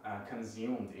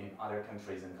consumed in other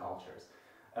countries and cultures.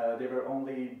 They were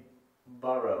only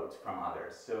borrowed from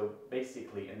others. So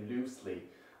basically and loosely,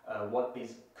 what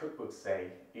these cookbooks say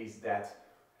is that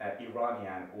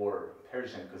Iranian or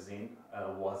Persian cuisine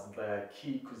was the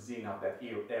key cuisine of that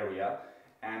area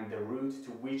and the route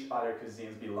to which other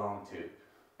cuisines belong to.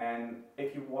 And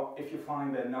if you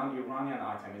find a non-Iranian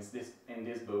item in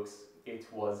these books, it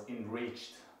was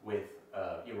enriched with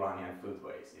Iranian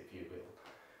foodways, if you will.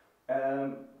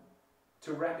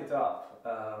 To wrap it up,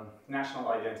 national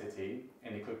identity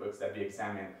in the cookbooks that we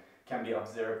examine can be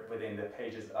observed within the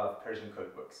pages of Persian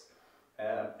cookbooks.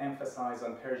 Emphasis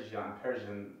on Persia and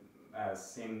Persian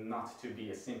seem not to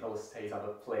be a simple state of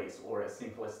a place or a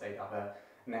simple state of a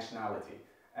nationality.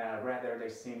 Rather, they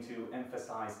seem to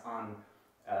emphasize on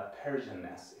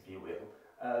Persianness, if you will.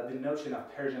 The notion of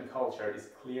Persian culture is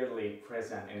clearly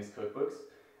present in his cookbooks,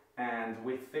 and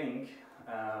we think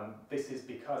this is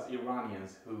because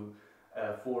Iranians who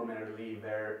formerly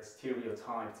were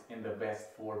stereotyped in the West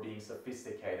for being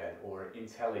sophisticated or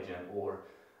intelligent or,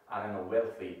 I don't know,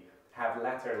 wealthy, have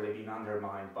latterly been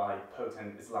undermined by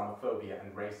potent Islamophobia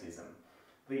and racism.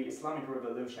 The Islamic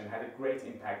Revolution had a great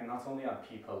impact not only on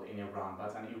people in Iran,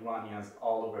 but on Iranians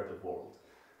all over the world.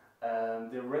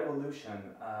 The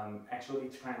revolution actually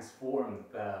transformed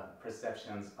the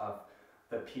perceptions of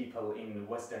the people in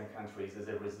Western countries as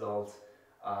a result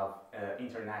of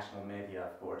international media,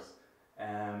 of course.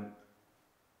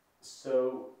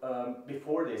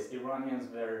 Before this, Iranians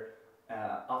were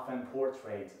often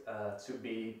portrayed to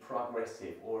be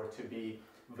progressive or to be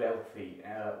wealthy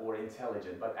or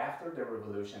intelligent. But after the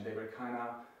revolution, they were kind of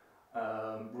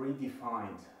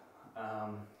redefined.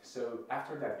 So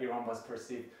after that, Iran was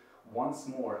perceived once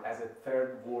more as a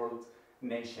third world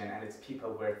nation, and its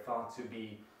people were thought to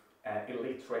be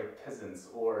illiterate peasants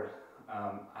or,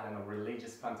 I don't know,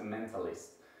 religious fundamentalists.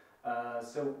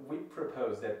 So we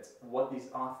propose that what these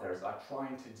authors are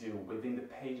trying to do within the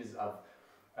pages of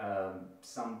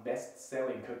some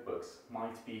best-selling cookbooks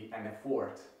might be an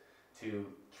effort to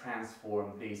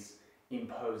transform this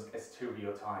imposed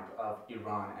stereotype of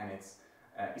Iran and its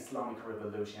Islamic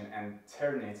revolution and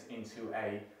turn it into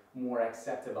a more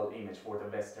acceptable image for the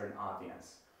Western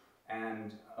audience.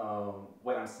 And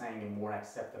when I'm saying a more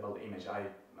acceptable image, I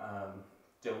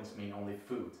don't mean only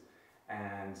food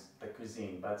and the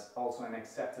cuisine, but also an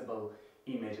acceptable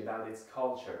image about its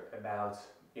culture, about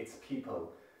its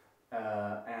people,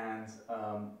 and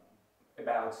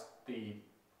about the,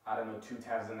 I don't know,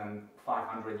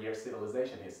 2,500 year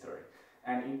civilization history.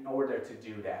 And in order to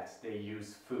do that, they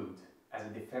use food as a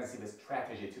defensive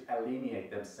strategy to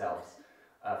alienate themselves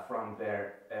from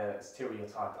their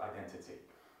stereotyped identity.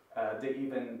 They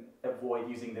even avoid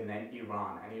using the name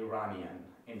Iran and Iranian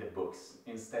in the books.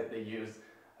 Instead, they use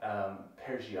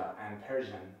Persia and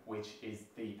Persian, which is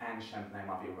the ancient name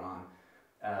of Iran,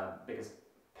 because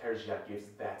Persia gives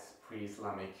that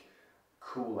pre-Islamic,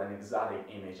 cool and exotic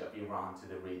image of Iran to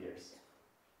the readers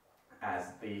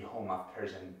as the home of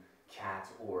Persian cat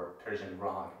or Persian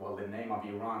rug. Well, the name of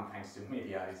Iran, thanks to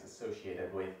media, is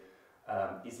associated with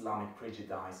Islamic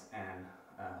prejudice and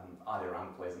other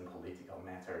unpleasant political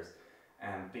matters,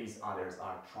 and these others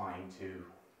are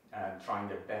trying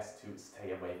their best to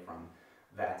stay away from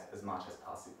that as much as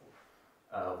possible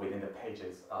within the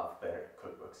pages of their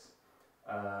cookbooks.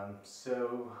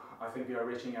 So I think we are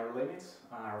reaching our limit,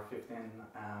 our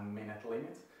 15-minute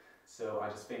limit. So I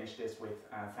just finished this with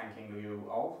thanking you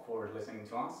all for listening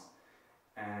to us,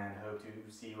 and hope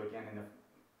to see you again in the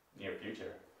near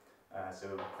future.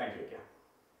 So thank you again.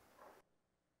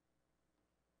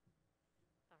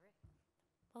 All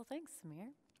right. Well, thanks,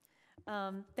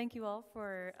 Samir. Thank you all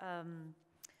for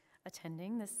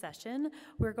attending this session.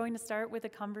 We're going to start with a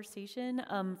conversation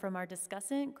from our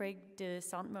discussant, Greg de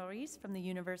Saint-Maurice from the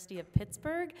University of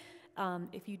Pittsburgh.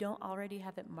 If you don't already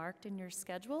have it marked in your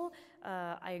schedule,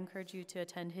 I encourage you to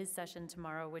attend his session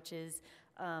tomorrow, which is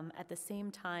at the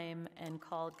same time and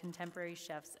called Contemporary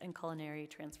Chefs and Culinary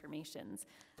Transformations.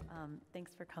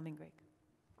 Thanks for coming, Greg.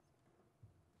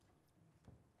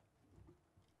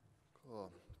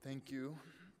 Cool, thank you.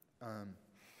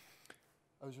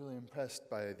 I was really impressed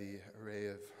by the array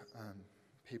of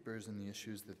papers and the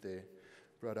issues that they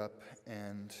brought up,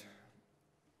 and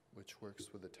which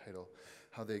works with the title,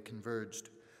 How They Converged.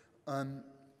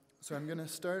 So I'm going to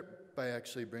start by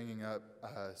actually bringing up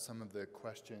some of the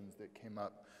questions that came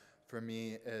up for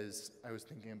me as I was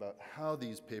thinking about how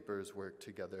these papers work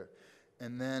together.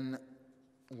 And then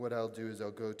what I'll do is I'll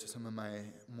go to some of my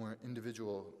more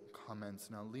individual comments,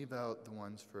 and I'll leave out the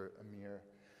ones for Amir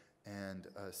and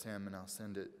Sam, and I'll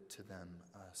send it to them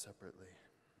separately.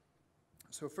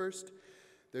 So first,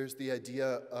 there's the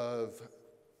idea of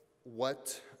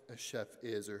what a chef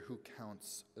is, or who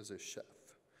counts as a chef.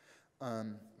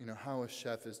 You know, how a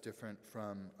chef is different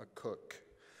from a cook,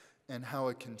 and how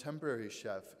a contemporary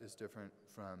chef is different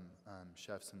from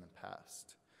chefs in the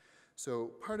past.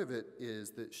 So part of it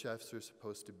is that chefs are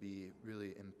supposed to be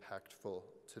really impactful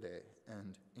today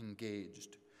and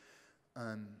engaged.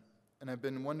 And I've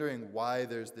been wondering why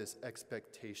there's this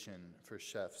expectation for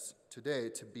chefs today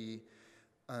to be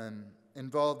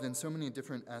involved in so many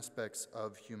different aspects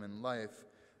of human life,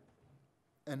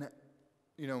 and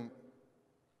you know,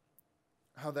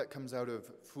 how that comes out of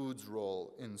food's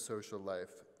role in social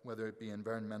life, whether it be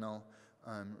environmental,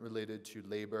 related to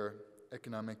labor,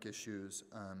 economic issues,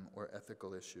 or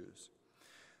ethical issues.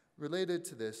 Related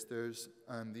to this, there's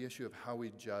the issue of how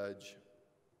we judge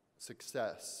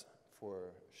success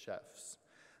for chefs.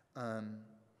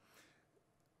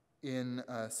 In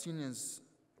Sina's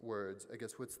words, I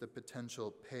guess, what's the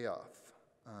potential payoff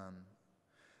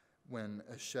when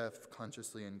a chef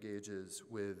consciously engages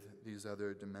with these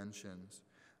other dimensions?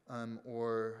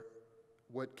 Or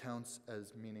what counts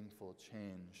as meaningful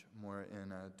change, more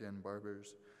in Dan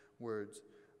Barber's words?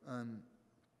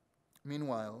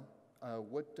 Meanwhile,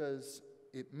 what does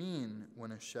it mean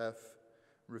when a chef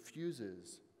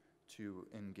refuses to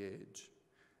engage,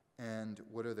 and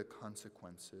what are the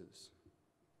consequences?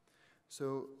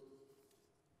 So,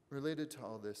 related to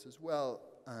all this as well,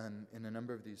 in a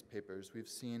number of these papers, we've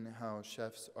seen how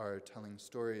chefs are telling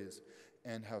stories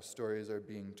and how stories are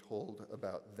being told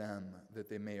about them that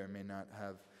they may or may not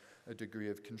have a degree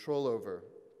of control over.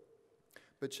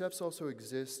 But chefs also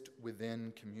exist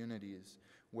within communities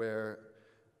where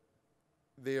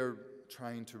they are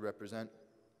trying to represent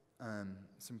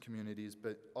some communities,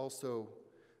 but also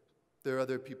there are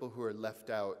other people who are left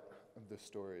out of the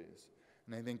stories.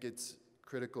 And I think it's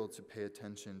critical to pay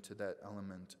attention to that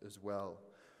element as well.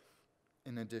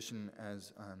 In addition,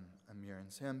 as Amir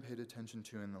and Sam paid attention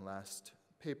to in the last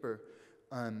paper,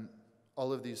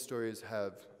 all of these stories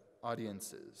have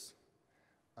audiences,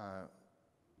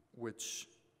 which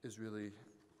is really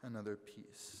another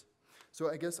piece. So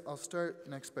I guess I'll start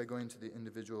next by going to the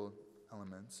individual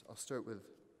elements. I'll start with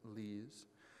Lee's.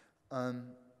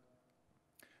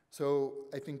 So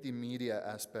I think the media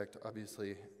aspect,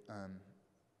 obviously,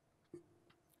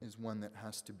 is one that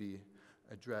has to be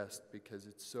addressed because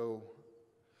it's so,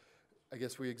 I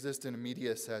guess we exist in a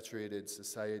media-saturated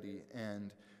society,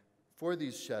 and for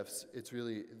these chefs, it's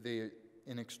really, they're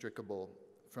inextricable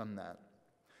from that.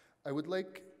 I would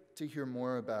like to hear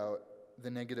more about the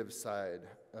negative side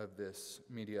of this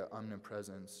media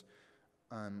omnipresence,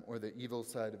 or the evil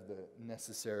side of the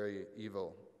necessary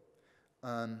evil.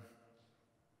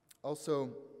 Also,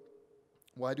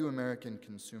 why do American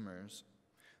consumers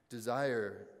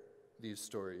desire these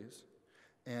stories,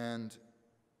 and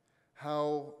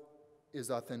how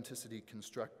is authenticity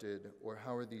constructed, or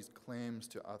how are these claims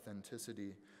to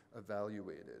authenticity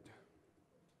evaluated?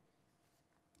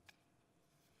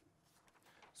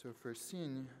 So for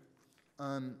CUISINE,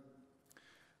 I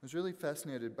was really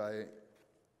fascinated by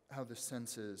how the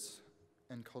senses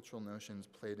and cultural notions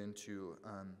played into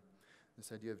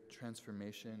this idea of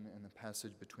transformation and the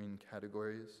passage between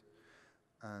categories,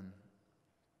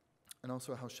 and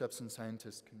also how chefs and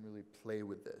scientists can really play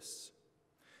with this.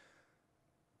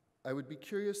 I would be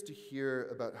curious to hear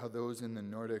about how those in the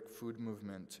Nordic food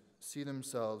movement see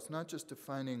themselves not just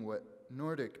defining what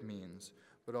Nordic means,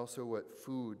 but also what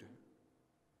food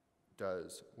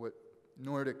does, what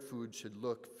Nordic food should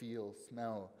look, feel,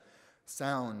 smell,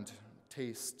 sound,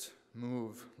 taste,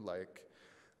 move like,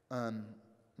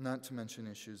 not to mention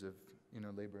issues of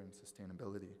labor and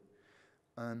sustainability.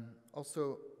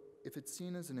 Also, if it's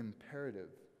seen as an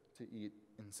imperative to eat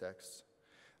insects,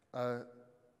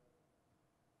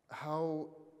 how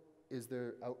is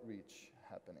there outreach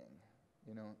happening,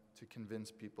 to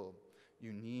convince people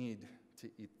you need to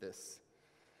eat this?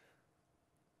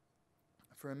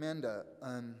 For Amanda,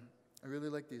 I really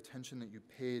like the attention that you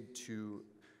paid to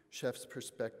chefs'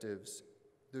 perspectives.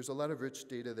 There's a lot of rich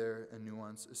data there and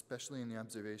nuance, especially in the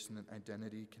observation that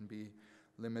identity can be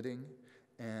limiting,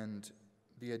 and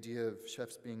the idea of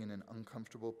chefs being in an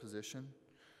uncomfortable position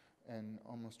and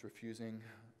almost refusing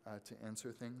to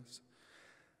answer things.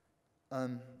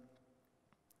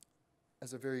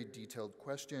 As a very detailed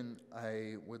question,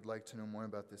 I would like to know more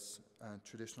about this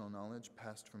traditional knowledge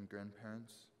passed from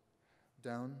grandparents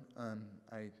down.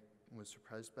 I was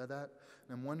surprised by that.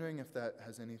 And I'm wondering if that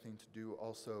has anything to do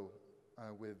also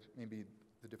with maybe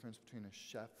the difference between a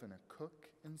chef and a cook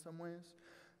in some ways.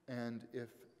 And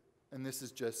this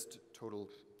is just total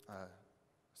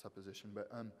supposition, but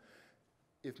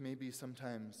if maybe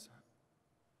sometimes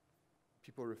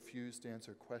people refuse to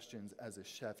answer questions as a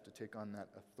chef to take on that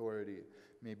authority,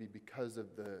 maybe because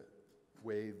of the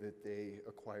way that they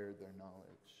acquired their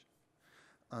knowledge.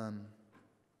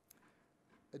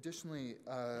 Additionally,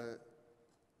 a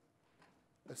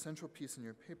central piece in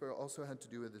your paper also had to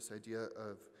do with this idea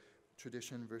of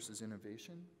tradition versus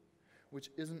innovation, which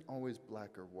isn't always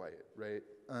black or white, right?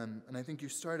 And I think you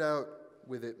start out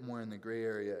with it more in the gray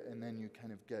area, and then you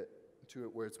kind of get to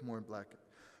it where it's more black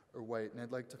or white. And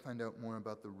I'd like to find out more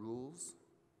about the rules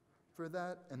for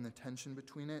that and the tension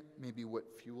between it, maybe what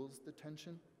fuels the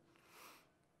tension.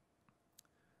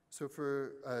 So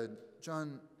for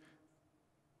John,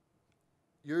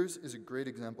 yours is a great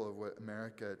example of what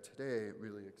America today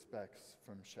really expects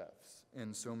from chefs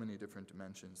in so many different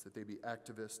dimensions, that they be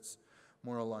activists,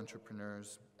 moral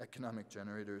entrepreneurs, economic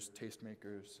generators,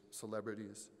 tastemakers,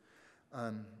 celebrities.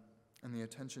 And the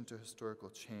attention to historical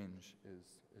change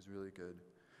is really good.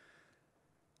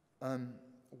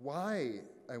 Why,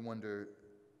 I wonder,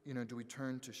 do we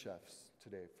turn to chefs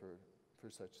today for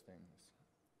such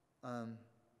things?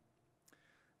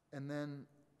 And then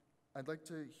I'd like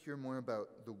to hear more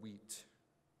about the wheat.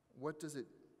 What does it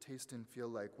taste and feel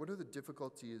like? What are the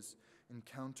difficulties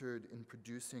encountered in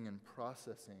producing and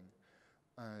processing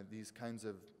these kinds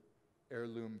of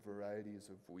heirloom varieties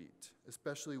of wheat,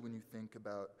 especially when you think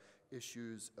about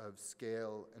issues of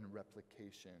scale and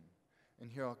replication? And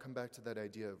here I'll come back to that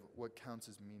idea of what counts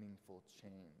as meaningful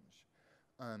change.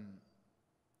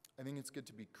 I think it's good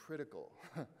to be critical,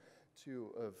 too,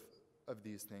 of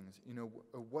these things. You know,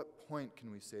 at what point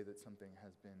can we say that something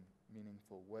has been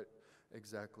meaningful? What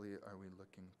exactly are we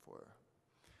looking for?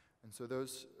 And so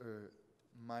those are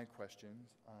my questions.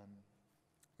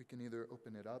 We can either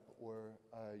open it up, or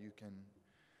you can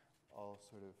all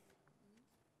sort of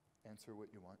answer what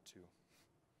you want to.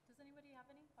 Does anybody have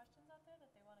any questions out there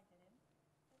that they want to get in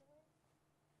right away?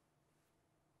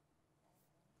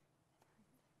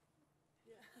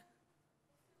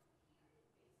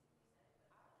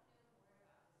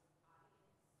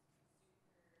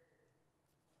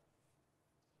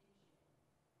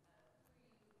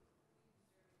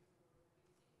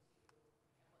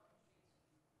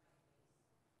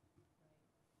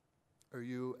 Are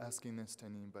you asking this to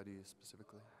anybody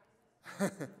specifically?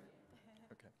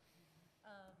 Okay.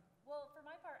 Well, for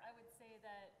my part, I would say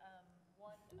that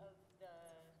one of the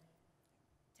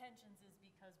tensions is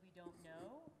because we don't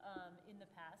know. In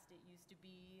the past, it used to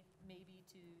be maybe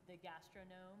to the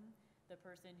gastronome, the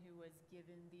person who was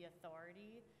given the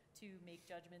authority to make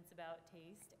judgments about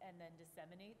taste and then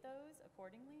disseminate those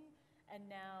accordingly. And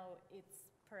now it's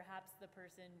perhaps the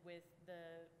person with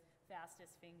the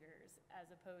fastest fingers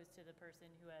as opposed to the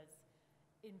person who has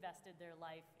invested their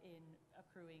life in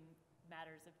accruing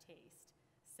matters of taste.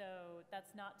 So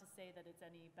that's not to say that it's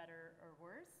any better or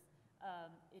worse.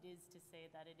 It is to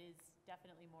say that it is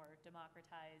definitely more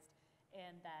democratized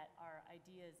and that our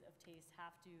ideas of taste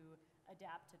have to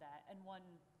adapt to that. And one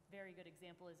very good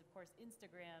example is, of course,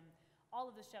 Instagram.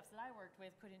 All of the chefs that I worked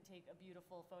with couldn't take a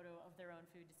beautiful photo of their own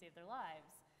food to save their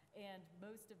lives. And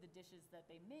most of the dishes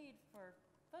that they made for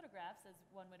photographs, as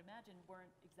one would imagine,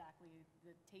 weren't exactly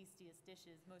the tastiest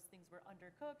dishes. Most things were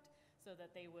undercooked so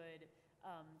that they would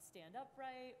stand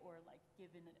upright, or like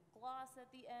given a gloss at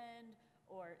the end,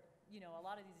 or you know, a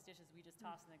lot of these dishes we just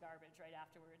toss in the garbage right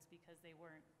afterwards because they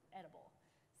weren't edible.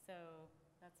 So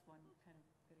that's one kind of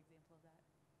good example of that.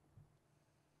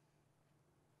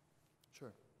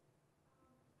 Sure.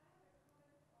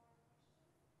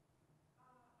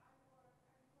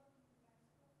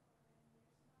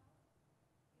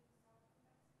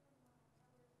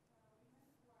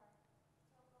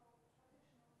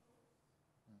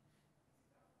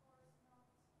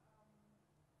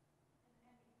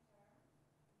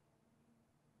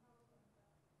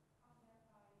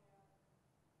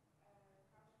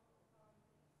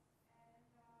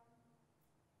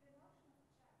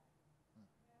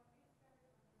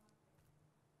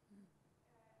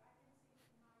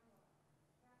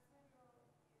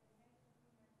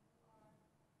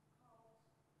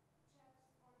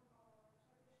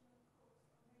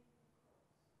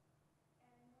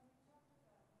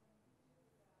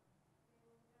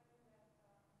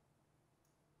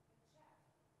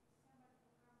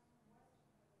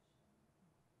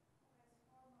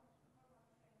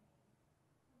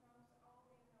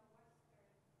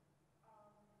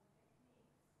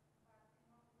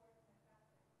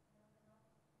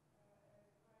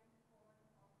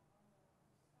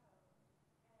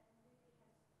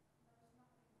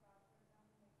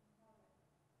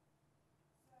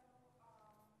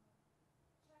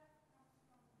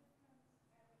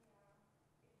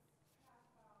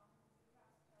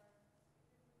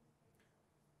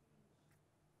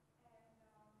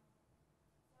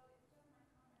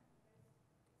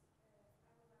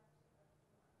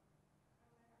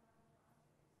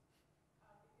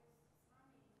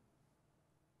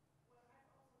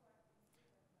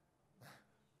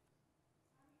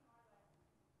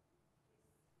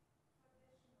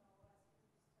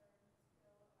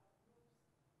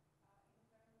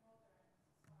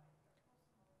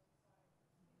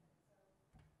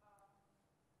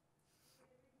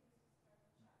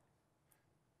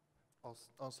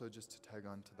 Also, just to tag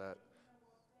on to that,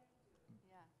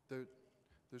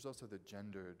 there's also the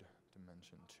gendered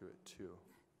dimension to it, too.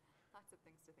 Lots of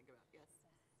things to think about, yes.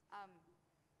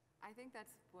 I think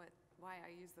that's why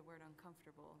I use the word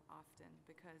uncomfortable often,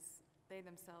 because they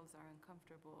themselves are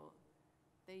uncomfortable.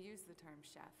 They use the term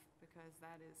chef because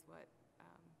that is what,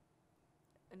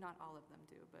 not all of them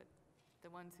do, but the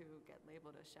ones who get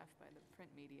labeled a chef by the print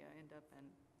media end up, and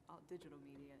all digital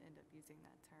media end up using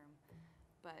that term.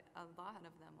 But a lot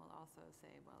of them will also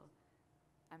say, well,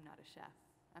 I'm not a chef.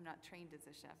 I'm not trained as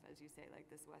a chef, as you say, like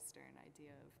this Western idea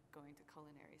of going to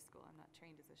culinary school. I'm not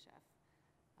trained as a chef.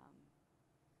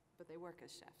 But they work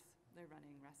as chefs. They're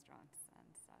running restaurants and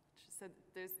such. So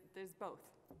there's both.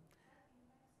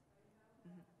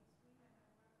 Mm-hmm.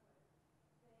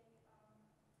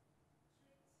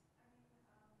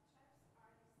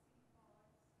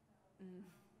 Mm.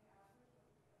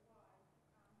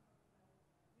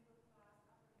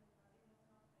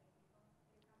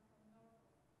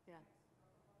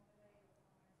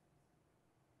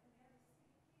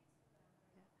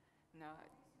 No.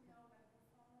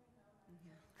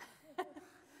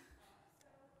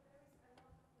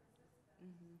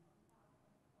 Mm-hmm.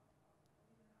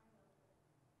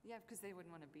 Yeah, because they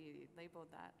wouldn't want to be labeled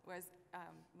that. Whereas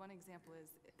one example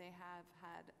is they have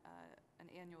had an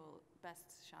annual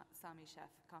best Sami chef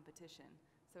competition.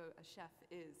 So a chef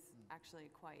is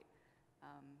actually quite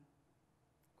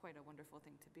a wonderful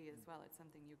thing to be as well. It's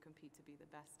something you compete to be the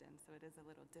best in, so it is a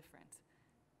little different.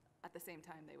 At the same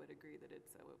time, they would agree that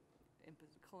it's a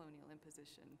colonial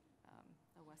imposition,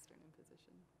 a Western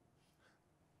imposition.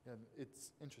 Yeah,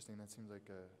 it's interesting. That seems like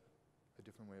a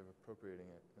different way of appropriating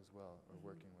it as well, or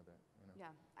working with it. You know?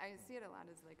 Yeah, I see it a lot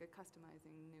as like a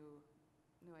customizing new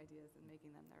ideas and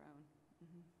making them their own.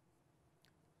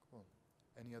 Cool.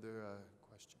 Any other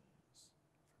questions?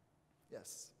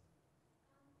 Yes.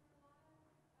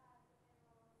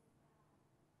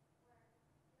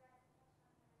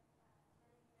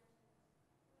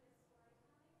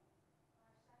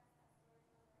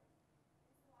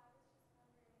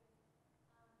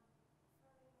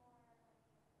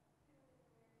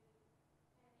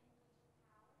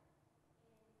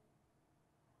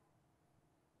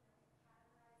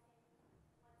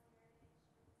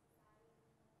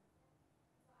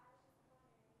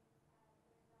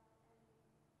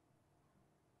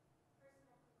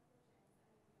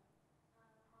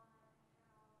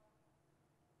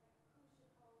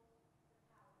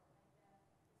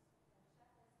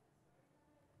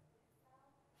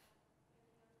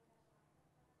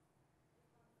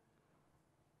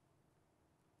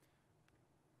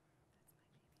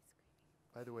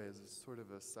 By the way, as a sort of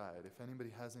aside, if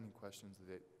anybody has any questions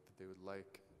that they would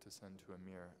like to send to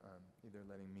Amir, either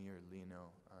letting me or Lee know,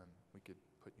 we could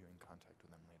put you in contact with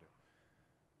them later.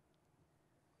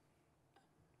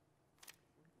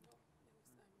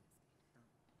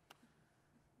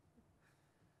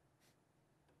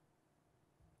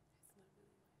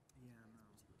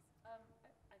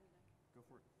 Go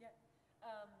for it. Yeah.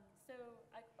 So,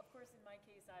 of course, in my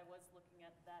case, I was looking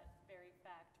at that very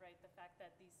fact, right? The fact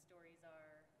that these stories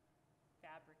are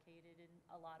fabricated in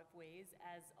a lot of ways,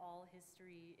 as all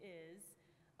history is.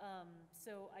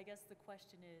 So I guess the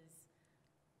question is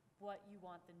what you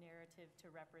want the narrative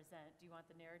to represent. Do you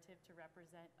want the narrative to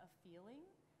represent a feeling?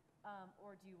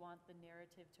 Or do you want the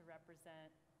narrative to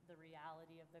represent the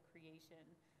reality of the creation?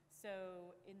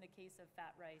 So in the case of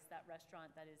Fat Rice, that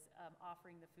restaurant that is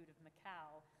offering the food of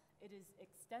Macau, it is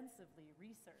extensively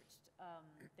researched.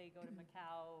 They go to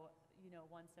Macau,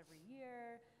 once every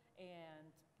year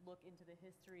and look into the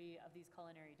history of these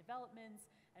culinary developments.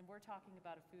 And we're talking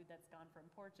about a food that's gone from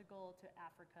Portugal to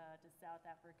Africa to South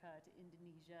Africa to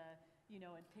Indonesia,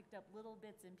 and picked up little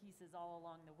bits and pieces all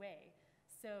along the way.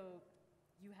 So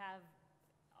you have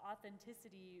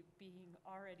authenticity being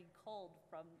already culled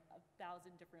from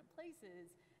 1,000 different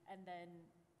places, and then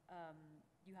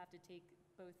you have to take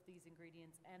both these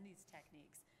ingredients and these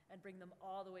techniques and bring them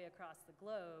all the way across the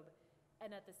globe.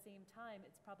 And at the same time,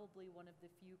 it's probably one of the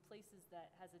few places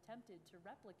that has attempted to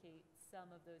replicate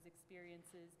some of those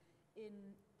experiences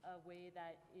in a way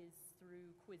that is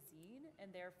through cuisine, and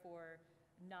therefore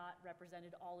not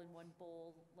represented all in one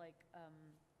bowl like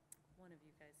one of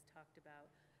you guys talked about,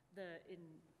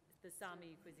 in the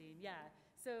Sami cuisine. Yeah.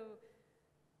 So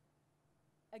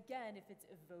again, if it's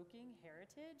evoking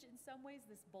heritage in some ways,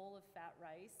 this bowl of fat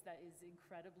rice that is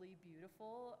incredibly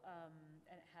beautiful,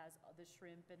 and it has the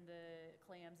shrimp and the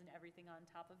clams and everything on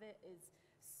top of it, is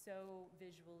so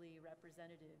visually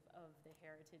representative of the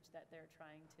heritage that they're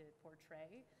trying to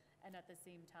portray. And at the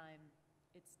same time,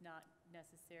 it's not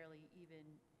necessarily even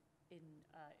in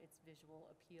its visual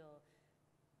appeal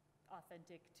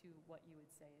authentic to what you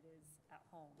would say it is at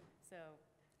home. So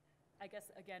I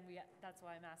guess, again, that's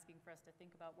why I'm asking for us to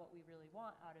think about what we really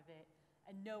want out of it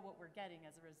and know what we're getting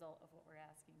as a result of what we're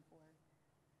asking for.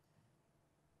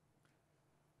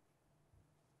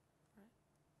 Right.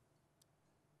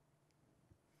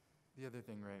 The other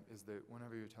thing, right, is that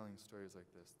whenever you're telling stories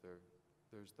like this,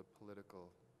 there's the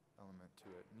political element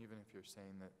to it. And even if you're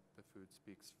saying that the food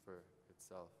speaks for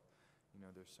itself,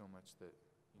 there's so much that,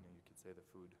 you could say the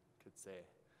food could say.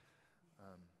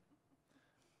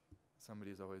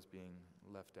 Somebody's always being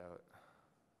left out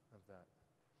of that.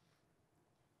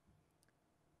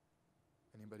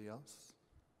 Anybody else?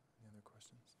 Any other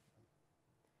questions?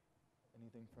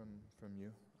 Anything from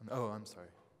you? Oh, I'm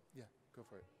sorry. Yeah, go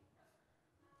for it.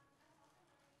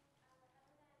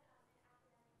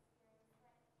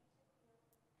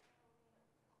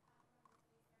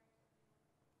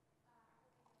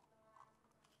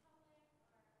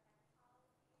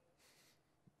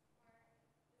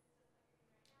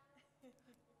 Big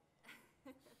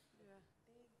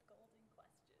golden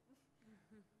question.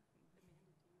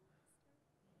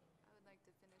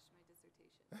 my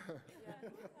dissertation.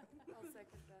 Yeah, I'll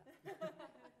second that.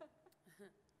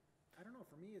 I don't know,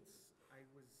 for me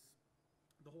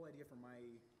the whole idea for my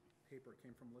paper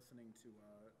came from listening to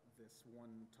this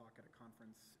one talk at a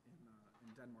conference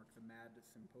in Denmark, the MAD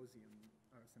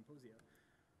Symposia,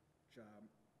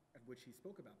 at which he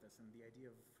spoke about this and the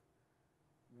idea of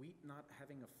wheat not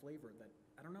having a flavor that,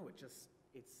 I don't know,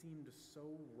 it seemed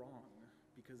so wrong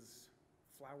because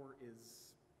flour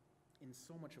is in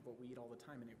so much of what we eat all the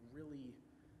time, and it really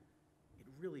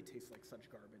tastes like such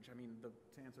garbage. I mean, to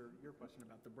answer your question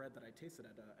about the bread that I tasted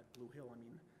at Blue Hill, I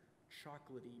mean,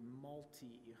 chocolatey,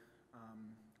 malty,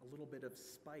 a little bit of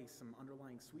spice, some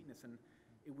underlying sweetness, and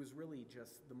it was really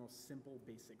just the most simple,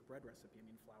 basic bread recipe. I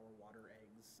mean, flour, water,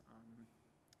 eggs,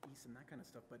 yeast, and that kind of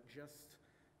stuff, but just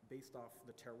based off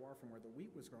the terroir from where the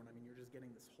wheat was grown, I mean, you're just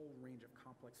getting this whole range of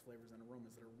complex flavors and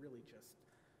aromas that are really just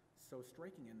so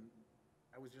striking, and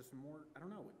I was just more, I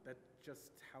don't know, that's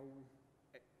just how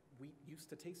wheat used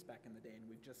to taste back in the day, and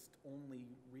we've just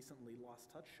only recently lost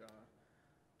touch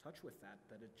with that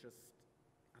it just,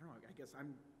 I don't know, I guess I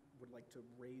would like to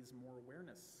raise more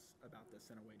awareness about this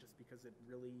in a way, just because it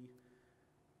really,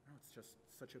 I don't know, it's just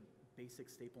such a basic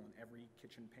staple in every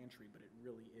kitchen pantry, but it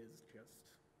really is just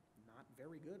not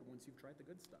very good once you've tried the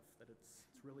good stuff, that it's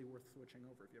really worth switching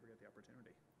over if you ever get the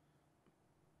opportunity.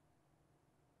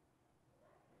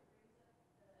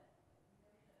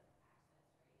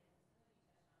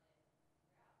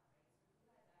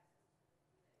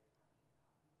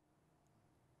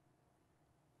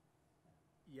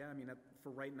 Yeah, I mean,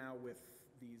 for right now with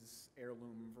these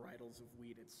heirloom varietals of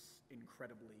wheat, it's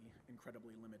incredibly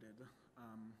limited.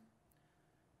 I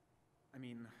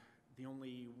mean, the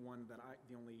only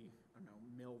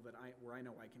mill where I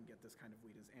know I can get this kind of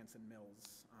wheat is Anson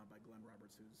Mills by Glenn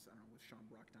Roberts, who's, I don't know, with Sean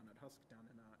Brock down at Husk down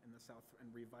in the South,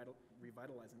 and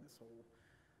revitalizing this whole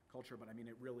culture. But I mean,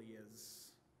 it really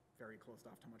is very closed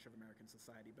off to much of American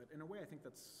society. But in a way, I think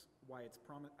that's why it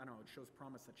shows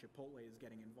promise that Chipotle is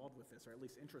getting involved with this, or at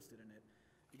least interested in it.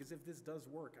 Because if this does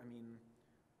work, I mean,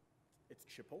 it's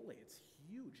Chipotle, it's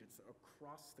huge, it's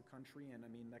across the country, and I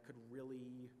mean, that could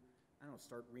really, I don't know,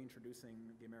 start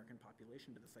reintroducing the American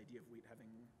population to this idea of wheat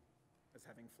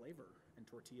having flavor, and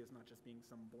tortillas not just being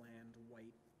some bland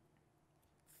white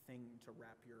thing to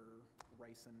wrap your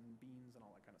rice and beans and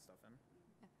all that kind of stuff in.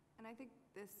 And I think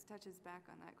this touches back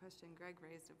on that question Greg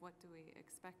raised of what do we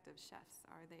expect of chefs?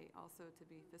 Are they also to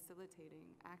be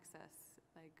facilitating access,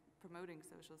 like promoting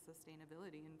social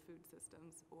sustainability in food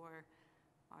systems, or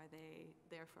are they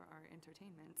there for our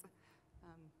entertainment?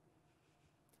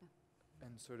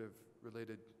 And sort of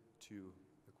related to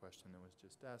the question that was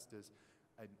just asked is,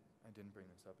 I didn't bring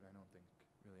this up, and I don't think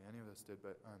really any of us did,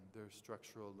 but there are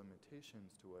structural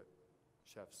limitations to what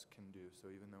chefs can do.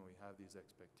 So even though we have these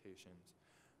expectations,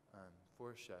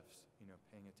 for chefs,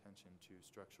 paying attention to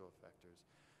structural factors,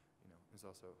 is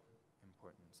also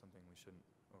important, something we shouldn't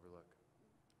overlook.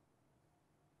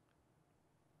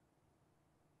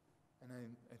 And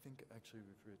I think actually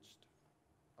we've reached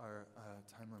our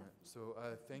time limit. So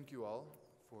thank you all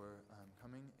for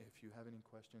coming. If you have any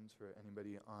questions for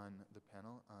anybody on the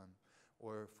panel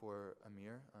or for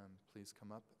Amir, please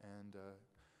come up and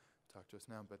talk to us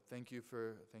now. But thank you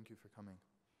for coming.